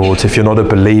to the Lord. If you're not a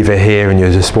believer here and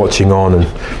you're just watching on and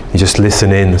you just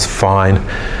listen in, it's fine.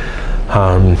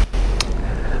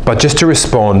 But just to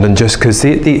respond, and just because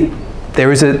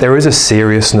there is a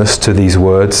seriousness to these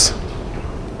words.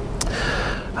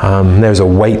 There's a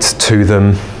weight to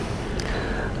them.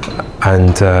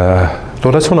 And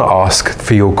Lord, I just want to ask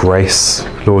for your grace,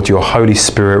 Lord, your Holy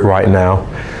Spirit right now.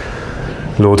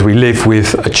 Lord, we live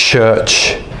with a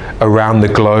church around the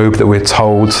globe that we're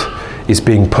told is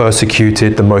being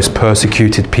persecuted, the most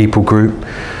persecuted people group.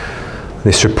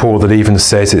 This report that even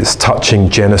says it's touching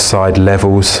genocide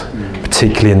levels,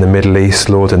 particularly in the Middle East,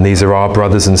 Lord, and these are our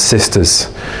brothers and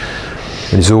sisters.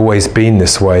 It has always been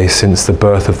this way since the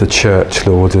birth of the church,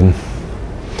 Lord, and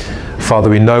Father,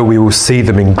 we know we will see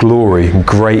them in glory, and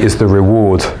great is the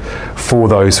reward for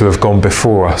those who have gone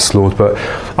before us, Lord. But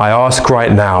I ask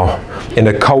right now, in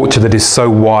a culture that is so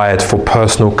wired for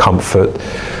personal comfort,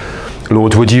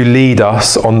 Lord, would you lead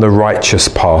us on the righteous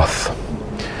path?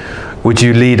 Would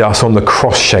you lead us on the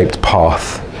cross-shaped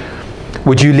path?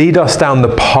 Would you lead us down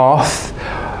the path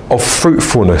of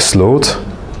fruitfulness, Lord?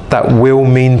 That will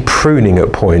mean pruning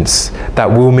at points.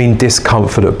 That will mean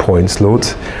discomfort at points, Lord.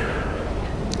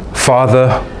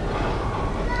 Father,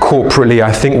 corporately,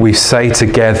 I think we say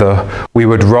together, we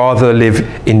would rather live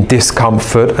in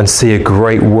discomfort and see a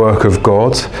great work of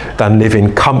God than live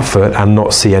in comfort and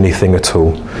not see anything at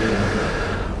all.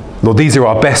 Lord, these are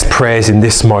our best prayers in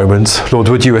this moment. Lord,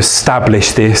 would you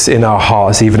establish this in our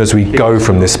hearts even as we go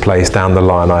from this place down the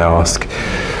line, I ask.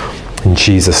 In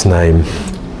Jesus' name.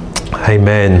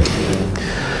 Amen.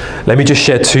 Let me just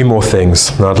share two more things,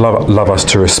 and I'd love us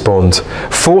to respond.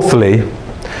 Fourthly,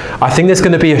 I think there's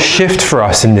going to be a shift for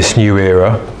us in this new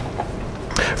era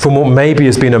from what maybe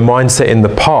has been a mindset in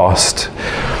the past,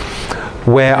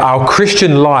 where our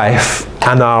Christian life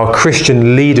and our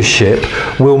Christian leadership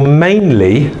will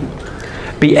mainly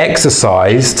be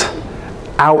exercised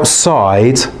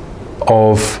outside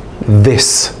of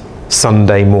this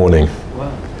Sunday morning.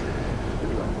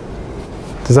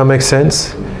 Does that make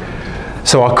sense?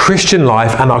 So our Christian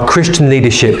life and our Christian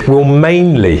leadership will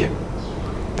mainly,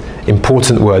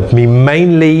 important word,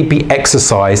 mainly be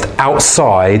exercised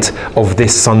outside of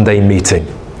this Sunday meeting.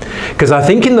 Because I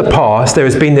think in the past there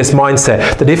has been this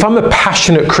mindset that if I'm a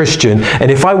passionate Christian and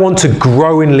if I want to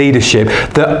grow in leadership,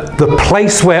 that the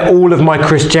place where all of my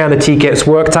Christianity gets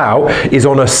worked out is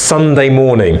on a Sunday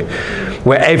morning.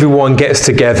 where everyone gets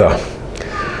together.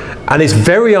 And it's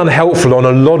very unhelpful on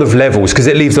a lot of levels because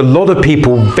it leaves a lot of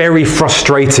people very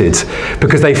frustrated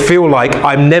because they feel like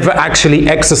I'm never actually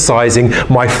exercising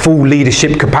my full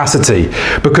leadership capacity,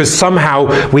 because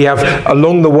somehow we have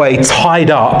along the way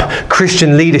tied up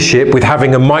Christian leadership with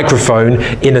having a microphone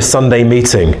in a Sunday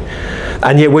meeting.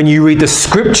 And yet when you read the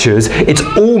scriptures, it's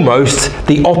almost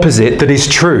the opposite that is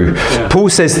true. Yeah. Paul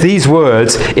says these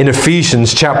words in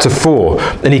Ephesians chapter 4,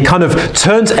 and he kind of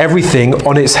turns everything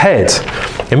on its head.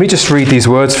 Let me just read these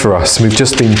words for us. We've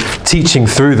just been teaching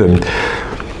through them.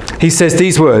 He says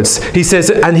these words. He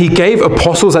says, and he gave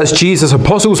apostles, that's Jesus,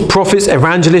 apostles, prophets,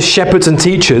 evangelists, shepherds and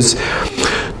teachers,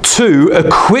 to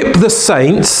equip the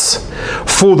saints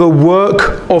for the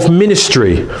work of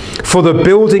ministry, for the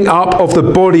building up of the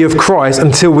body of Christ,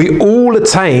 until we all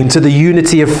attain to the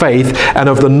unity of faith and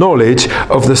of the knowledge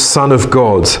of the Son of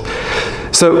God.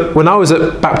 So when I was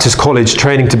at Baptist College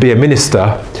training to be a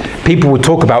minister, people would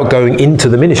talk about going into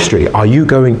the ministry. Are you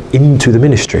going into the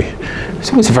ministry?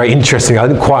 It's always very interesting. I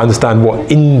didn't quite understand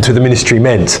what into the ministry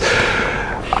meant.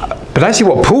 But actually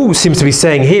what Paul seems to be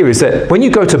saying here is that when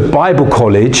you go to Bible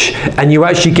college and you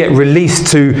actually get released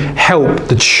to help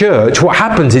the church, what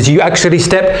happens is you actually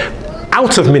step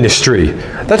out of ministry.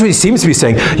 That's what he seems to be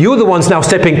saying. You're the ones now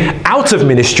stepping out of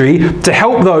ministry to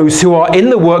help those who are in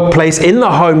the workplace, in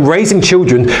the home, raising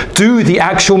children, do the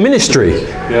actual ministry.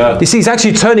 Yeah. You see, he's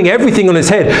actually turning everything on its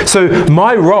head. So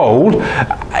my role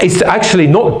is to actually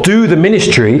not do the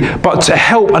ministry, but to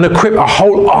help and equip a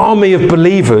whole army of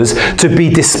believers to be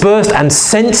dispersed and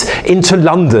sent into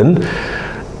London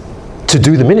to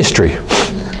do the ministry.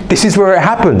 This is where it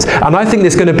happens. And I think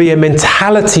there's going to be a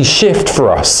mentality shift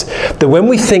for us. That when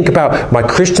we think about my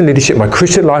Christian leadership, my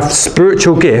Christian life,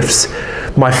 spiritual gifts,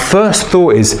 my first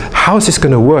thought is, how is this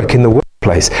going to work in the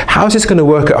workplace? How is this going to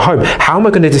work at home? How am I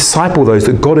going to disciple those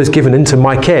that God has given into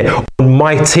my care, on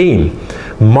my team,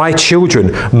 my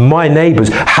children, my neighbours?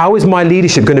 How is my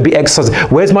leadership going to be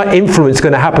exercised? Where's my influence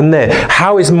going to happen there?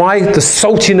 How is the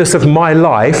saltiness of my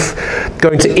life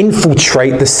going to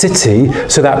infiltrate the city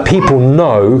so that people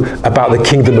know about the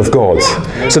kingdom of God?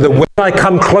 So that when I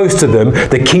come close to them,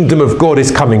 the kingdom of God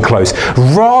is coming close.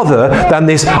 Rather than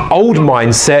this old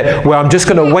mindset where I'm just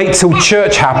going to wait till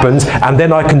church happens and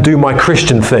then I can do my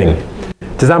Christian thing.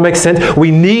 Does that make sense? We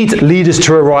need leaders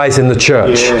to arise in the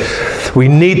church. Yes. We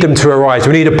need them to arise.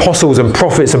 We need apostles and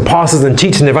prophets and pastors and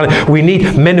teachers and evangelists. We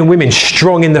need men and women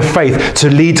strong in the faith to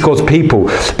lead God's people.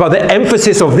 But the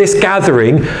emphasis of this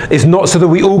gathering is not so that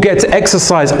we all get to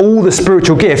exercise all the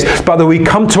spiritual gifts, but that we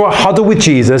come to a huddle with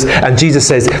Jesus and Jesus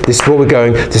says, this is what we're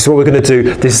going, this is what we're going to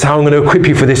do, this is how I'm going to equip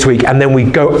you for this week. And then we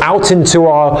go out into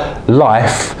our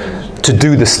life to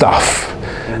do the stuff.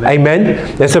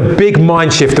 Amen. There's a big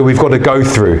mind shift that we've got to go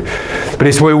through. But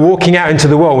it's we're walking out into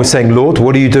the world, we're saying, Lord,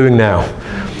 what are you doing now?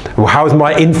 Well, how is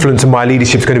my influence and my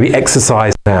leadership going to be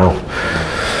exercised now?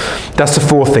 That's the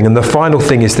fourth thing. And the final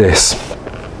thing is this.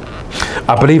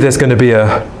 I believe there's going to be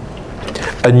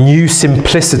a new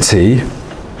simplicity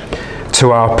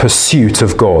to our pursuit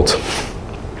of God.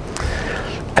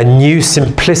 A new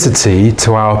simplicity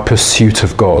to our pursuit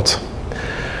of God.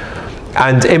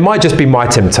 And it might just be my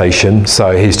temptation,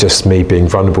 so here's just me being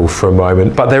vulnerable for a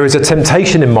moment, but there is a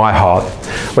temptation in my heart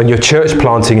when you're church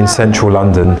planting in central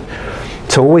London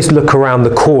to always look around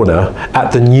the corner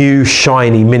at the new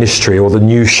shiny ministry or the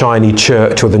new shiny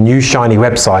church or the new shiny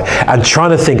website and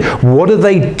trying to think, what are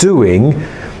they doing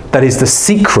that is the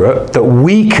secret that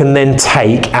we can then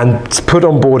take and put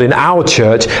on board in our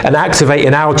church and activate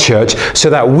in our church so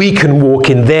that we can walk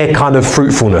in their kind of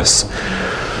fruitfulness?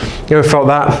 You ever felt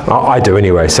that? I do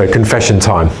anyway, so confession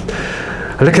time.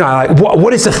 I'm looking at like,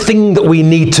 what is the thing that we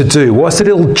need to do? What's the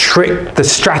little trick, the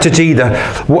strategy,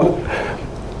 what?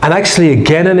 And actually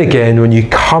again and again, when you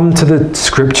come to the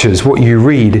scriptures, what you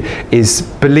read is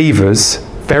believers,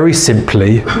 very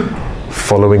simply,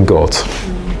 following God.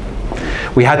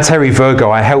 We had Terry Virgo.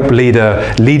 I helped lead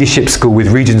a leadership school with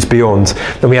Regions Beyond.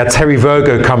 And we had Terry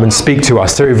Virgo come and speak to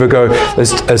us. Terry Virgo,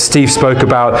 as Steve spoke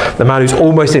about, the man who's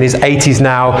almost in his 80s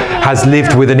now, has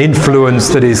lived with an influence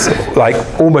that is like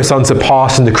almost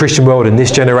unsurpassed in the Christian world in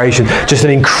this generation. Just an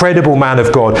incredible man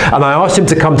of God. And I asked him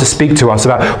to come to speak to us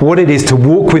about what it is to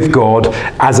walk with God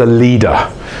as a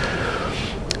leader.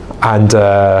 And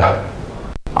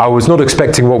I was not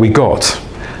expecting what we got,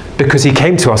 because he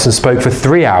came to us and spoke for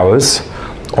 3 hours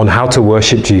on how to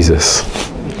worship Jesus,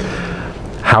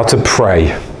 how to pray,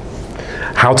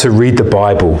 how to read the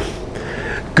Bible,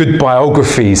 good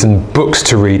biographies and books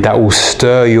to read that will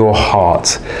stir your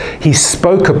heart. He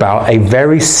spoke about a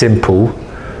very simple,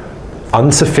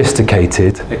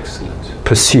 unsophisticated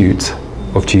pursuit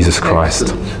of Jesus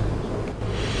Christ.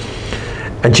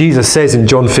 And Jesus says in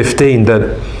John 15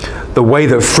 that the way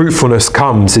that fruitfulness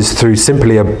comes is through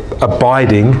simply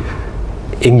abiding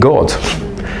in God,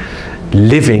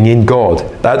 living in God.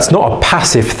 That's not a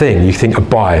passive thing. You think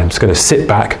abide, I'm just going to sit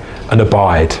back and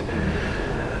abide.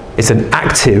 It's an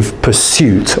active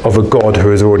pursuit of a God who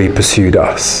has already pursued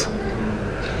us.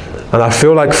 And I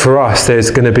feel like for us there's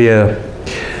going to be an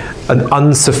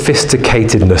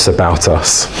unsophisticatedness about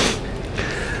us.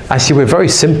 Actually, we're very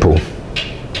simple.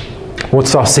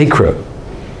 What's our secret?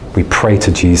 We pray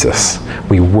to Jesus.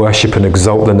 We worship and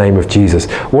exalt the name of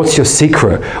Jesus. What's your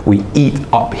secret? We eat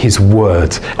up his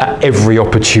word at every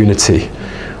opportunity.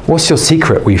 What's your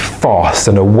secret? We fast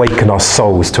and awaken our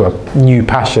souls to a new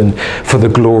passion for the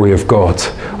glory of God.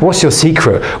 What's your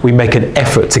secret? We make an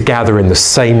effort to gather in the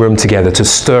same room together, to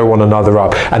stir one another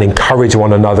up and encourage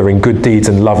one another in good deeds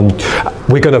and love. And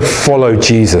we're going to follow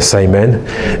Jesus, amen?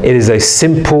 It is a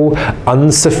simple,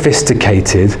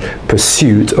 unsophisticated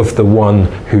pursuit of the one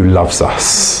who loves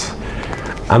us.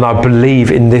 And I believe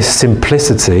in this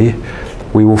simplicity,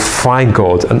 we will find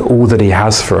God and all that he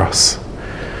has for us.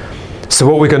 So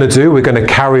what we're going to do, we're going to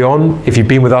carry on. If you've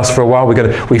been with us for a while,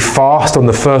 we fast on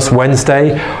the first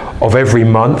Wednesday of every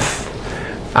month.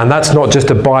 And that's not just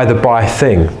a by-the-by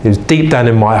thing. It was deep down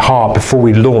in my heart before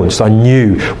we launched. I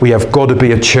knew we have got to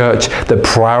be a church that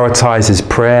prioritizes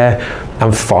prayer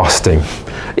and fasting.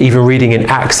 Even reading in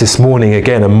Acts this morning,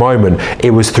 again, a moment, it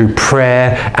was through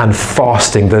prayer and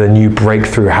fasting that a new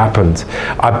breakthrough happened.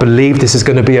 I believe this is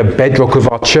going to be a bedrock of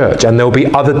our church, and there'll be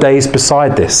other days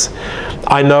beside this.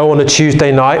 I know on a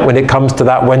Tuesday night, when it comes to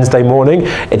that Wednesday morning,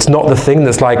 it's not the thing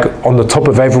that's like on the top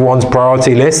of everyone's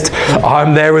priority list.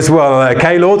 I'm there as well.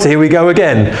 Okay, Lord, here we go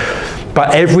again.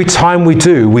 But every time we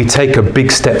do, we take a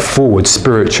big step forward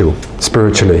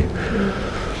spiritually.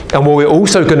 And what we're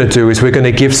also going to do is we're going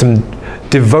to give some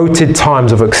devoted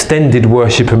times of extended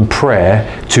worship and prayer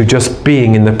to just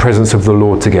being in the presence of the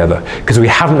Lord together, because we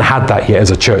haven't had that yet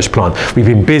as a church plant. We've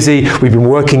been busy, we've been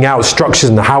working out structures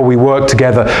and how we work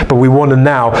together, but we want to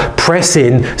now press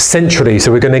in centrally.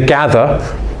 So we're going to gather,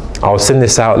 I'll send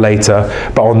this out later,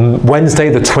 but on Wednesday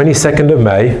the 22nd of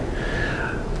May,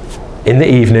 in the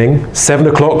evening, 7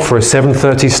 o'clock for a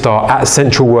 7:30 start at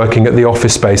Central Working at the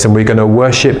office space, and we're going to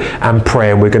worship and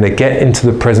pray, and we're going to get into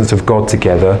the presence of God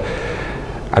together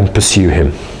and pursue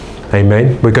him.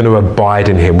 Amen. We're going to abide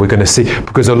in him. We're going to see,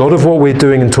 because a lot of what we're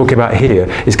doing and talking about here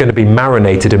is going to be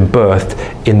marinated and birthed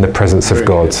in the presence of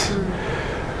God.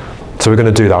 So we're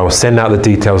going to do that. I'll send out the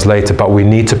details later, but we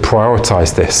need to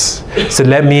prioritize this. So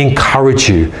let me encourage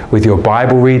you with your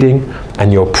Bible reading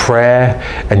and your prayer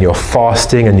and your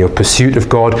fasting and your pursuit of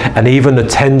God, and even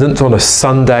attendance on a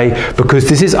Sunday, because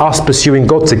this is us pursuing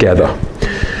God together.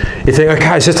 You think,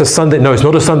 okay, it's just a Sunday. No, it's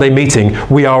not a Sunday meeting.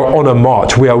 We are on a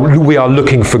march. We are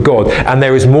looking for God. And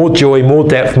there is more joy, more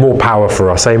depth, more power for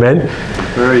us. Amen?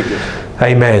 Very good.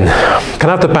 Amen. Can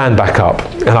I have the band back up?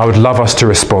 And I would love us to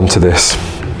respond to this.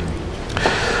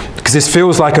 Because this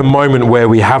feels like a moment where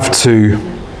we have to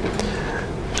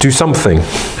do something.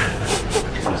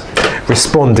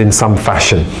 Respond in some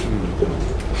fashion.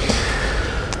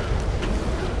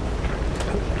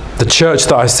 The church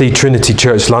that I see Trinity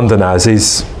Church London as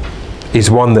is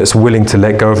one that's willing to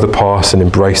let go of the past and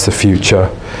embrace the future.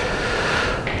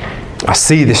 I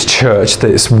see this church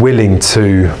that is willing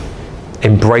to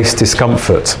embrace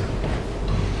discomfort.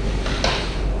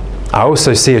 I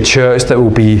also see a church that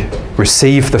will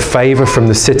receive the favour from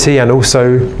the city and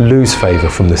also lose favour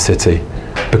from the city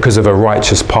because of a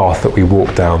righteous path that we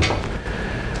walk down.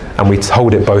 And we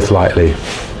hold it both lightly.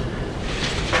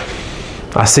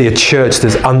 I see a church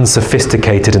that's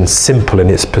unsophisticated and simple in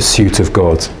its pursuit of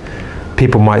God.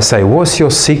 People might say, what's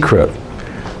your secret?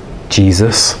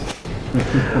 Jesus.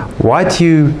 Why do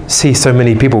you see so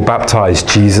many people baptized?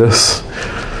 Jesus.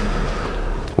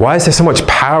 Why is there so much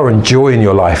power and joy in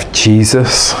your life?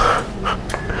 Jesus.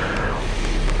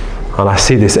 And I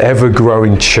see this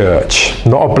ever-growing church,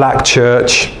 not a black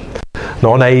church,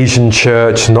 not an Asian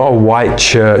church, not a white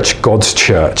church, God's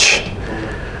church.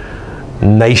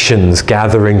 Nations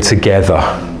gathering together,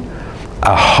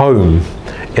 a home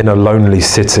in a lonely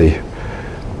city,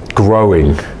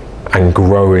 growing and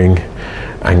growing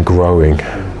and growing.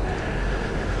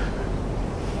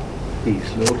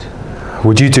 Peace, Lord.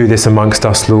 Would you do this amongst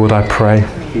us, Lord, I pray?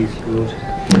 Peace, Lord.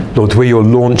 Lord, we're your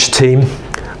launch team.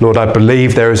 Lord, I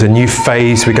believe there is a new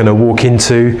phase we're going to walk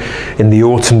into in the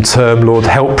autumn term. Lord,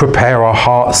 help prepare our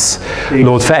hearts. Peace.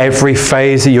 Lord, for every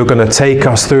phase that you're going to take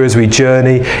us through as we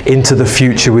journey into the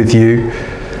future with you.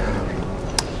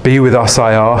 Be with us,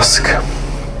 I ask.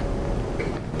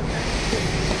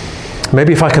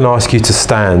 maybe if I can ask you to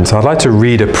stand, I'd like to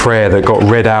read a prayer that got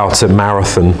read out at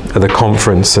Marathon at the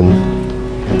conference, and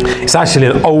it's actually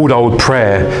an old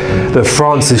prayer that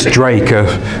Francis Drake,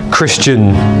 a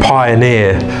Christian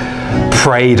pioneer,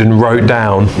 prayed and wrote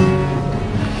down.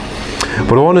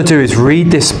 What I want to do is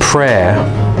read this prayer,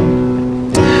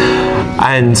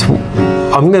 and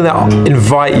I'm going to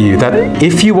invite you that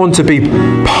if you want to be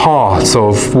part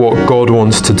of what God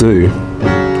wants to do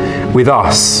with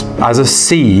us as a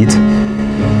seed,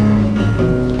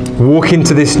 walk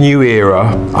into this new era,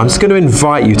 I'm just going to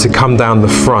invite you to come down the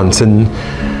front, and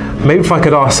maybe if I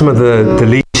could ask some of the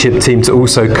leadership team to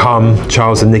also come,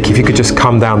 Charles and Nicky, if you could just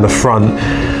come down the front,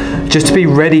 just to be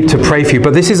ready to pray for you.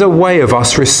 But this is a way of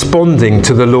us responding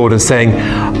to the Lord and saying,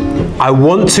 I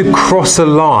want to cross a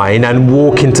line and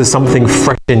walk into something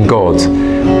fresh in God.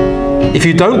 If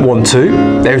you don't want to,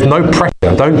 there's no pressure.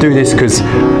 Don't do this because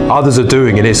others are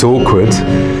doing it, it's awkward.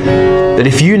 But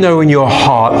if you know in your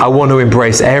heart, I want to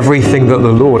embrace everything that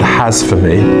the Lord has for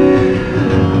me,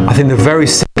 I think the very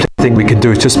simplest thing we can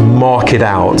do is just mark it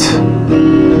out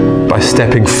by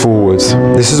stepping forwards.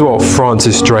 This is what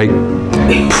Francis Drake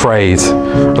prayed,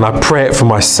 and I pray it for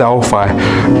myself, I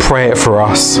pray it for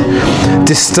us.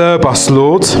 Disturb us,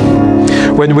 Lord,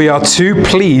 when we are too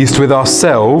pleased with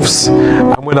ourselves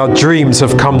and when our dreams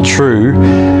have come true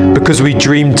because we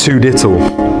dream too little.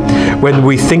 When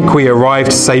we think we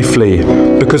arrived safely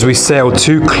because we sailed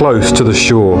too close to the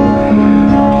shore.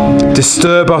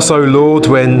 Disturb us, O Lord,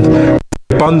 when with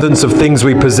the abundance of things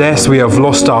we possess, we have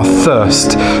lost our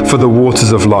thirst for the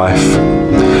waters of life.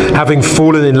 Having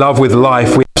fallen in love with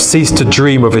life, we have ceased to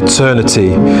dream of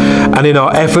eternity. And in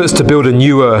our efforts to build a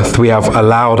new earth, we have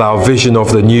allowed our vision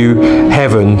of the new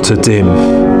heaven to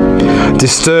dim.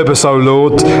 Disturb us, O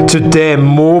Lord, to dare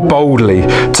more boldly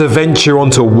to venture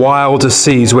onto wilder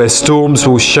seas where storms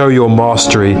will show your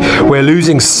mastery, where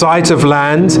losing sight of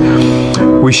land,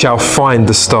 we shall find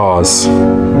the stars.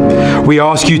 We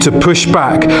ask you to push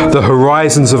back the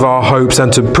horizons of our hopes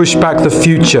and to push back the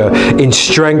future in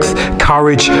strength,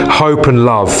 courage, hope and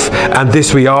love. And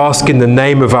this we ask in the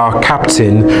name of our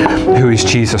captain, who is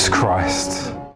Jesus Christ.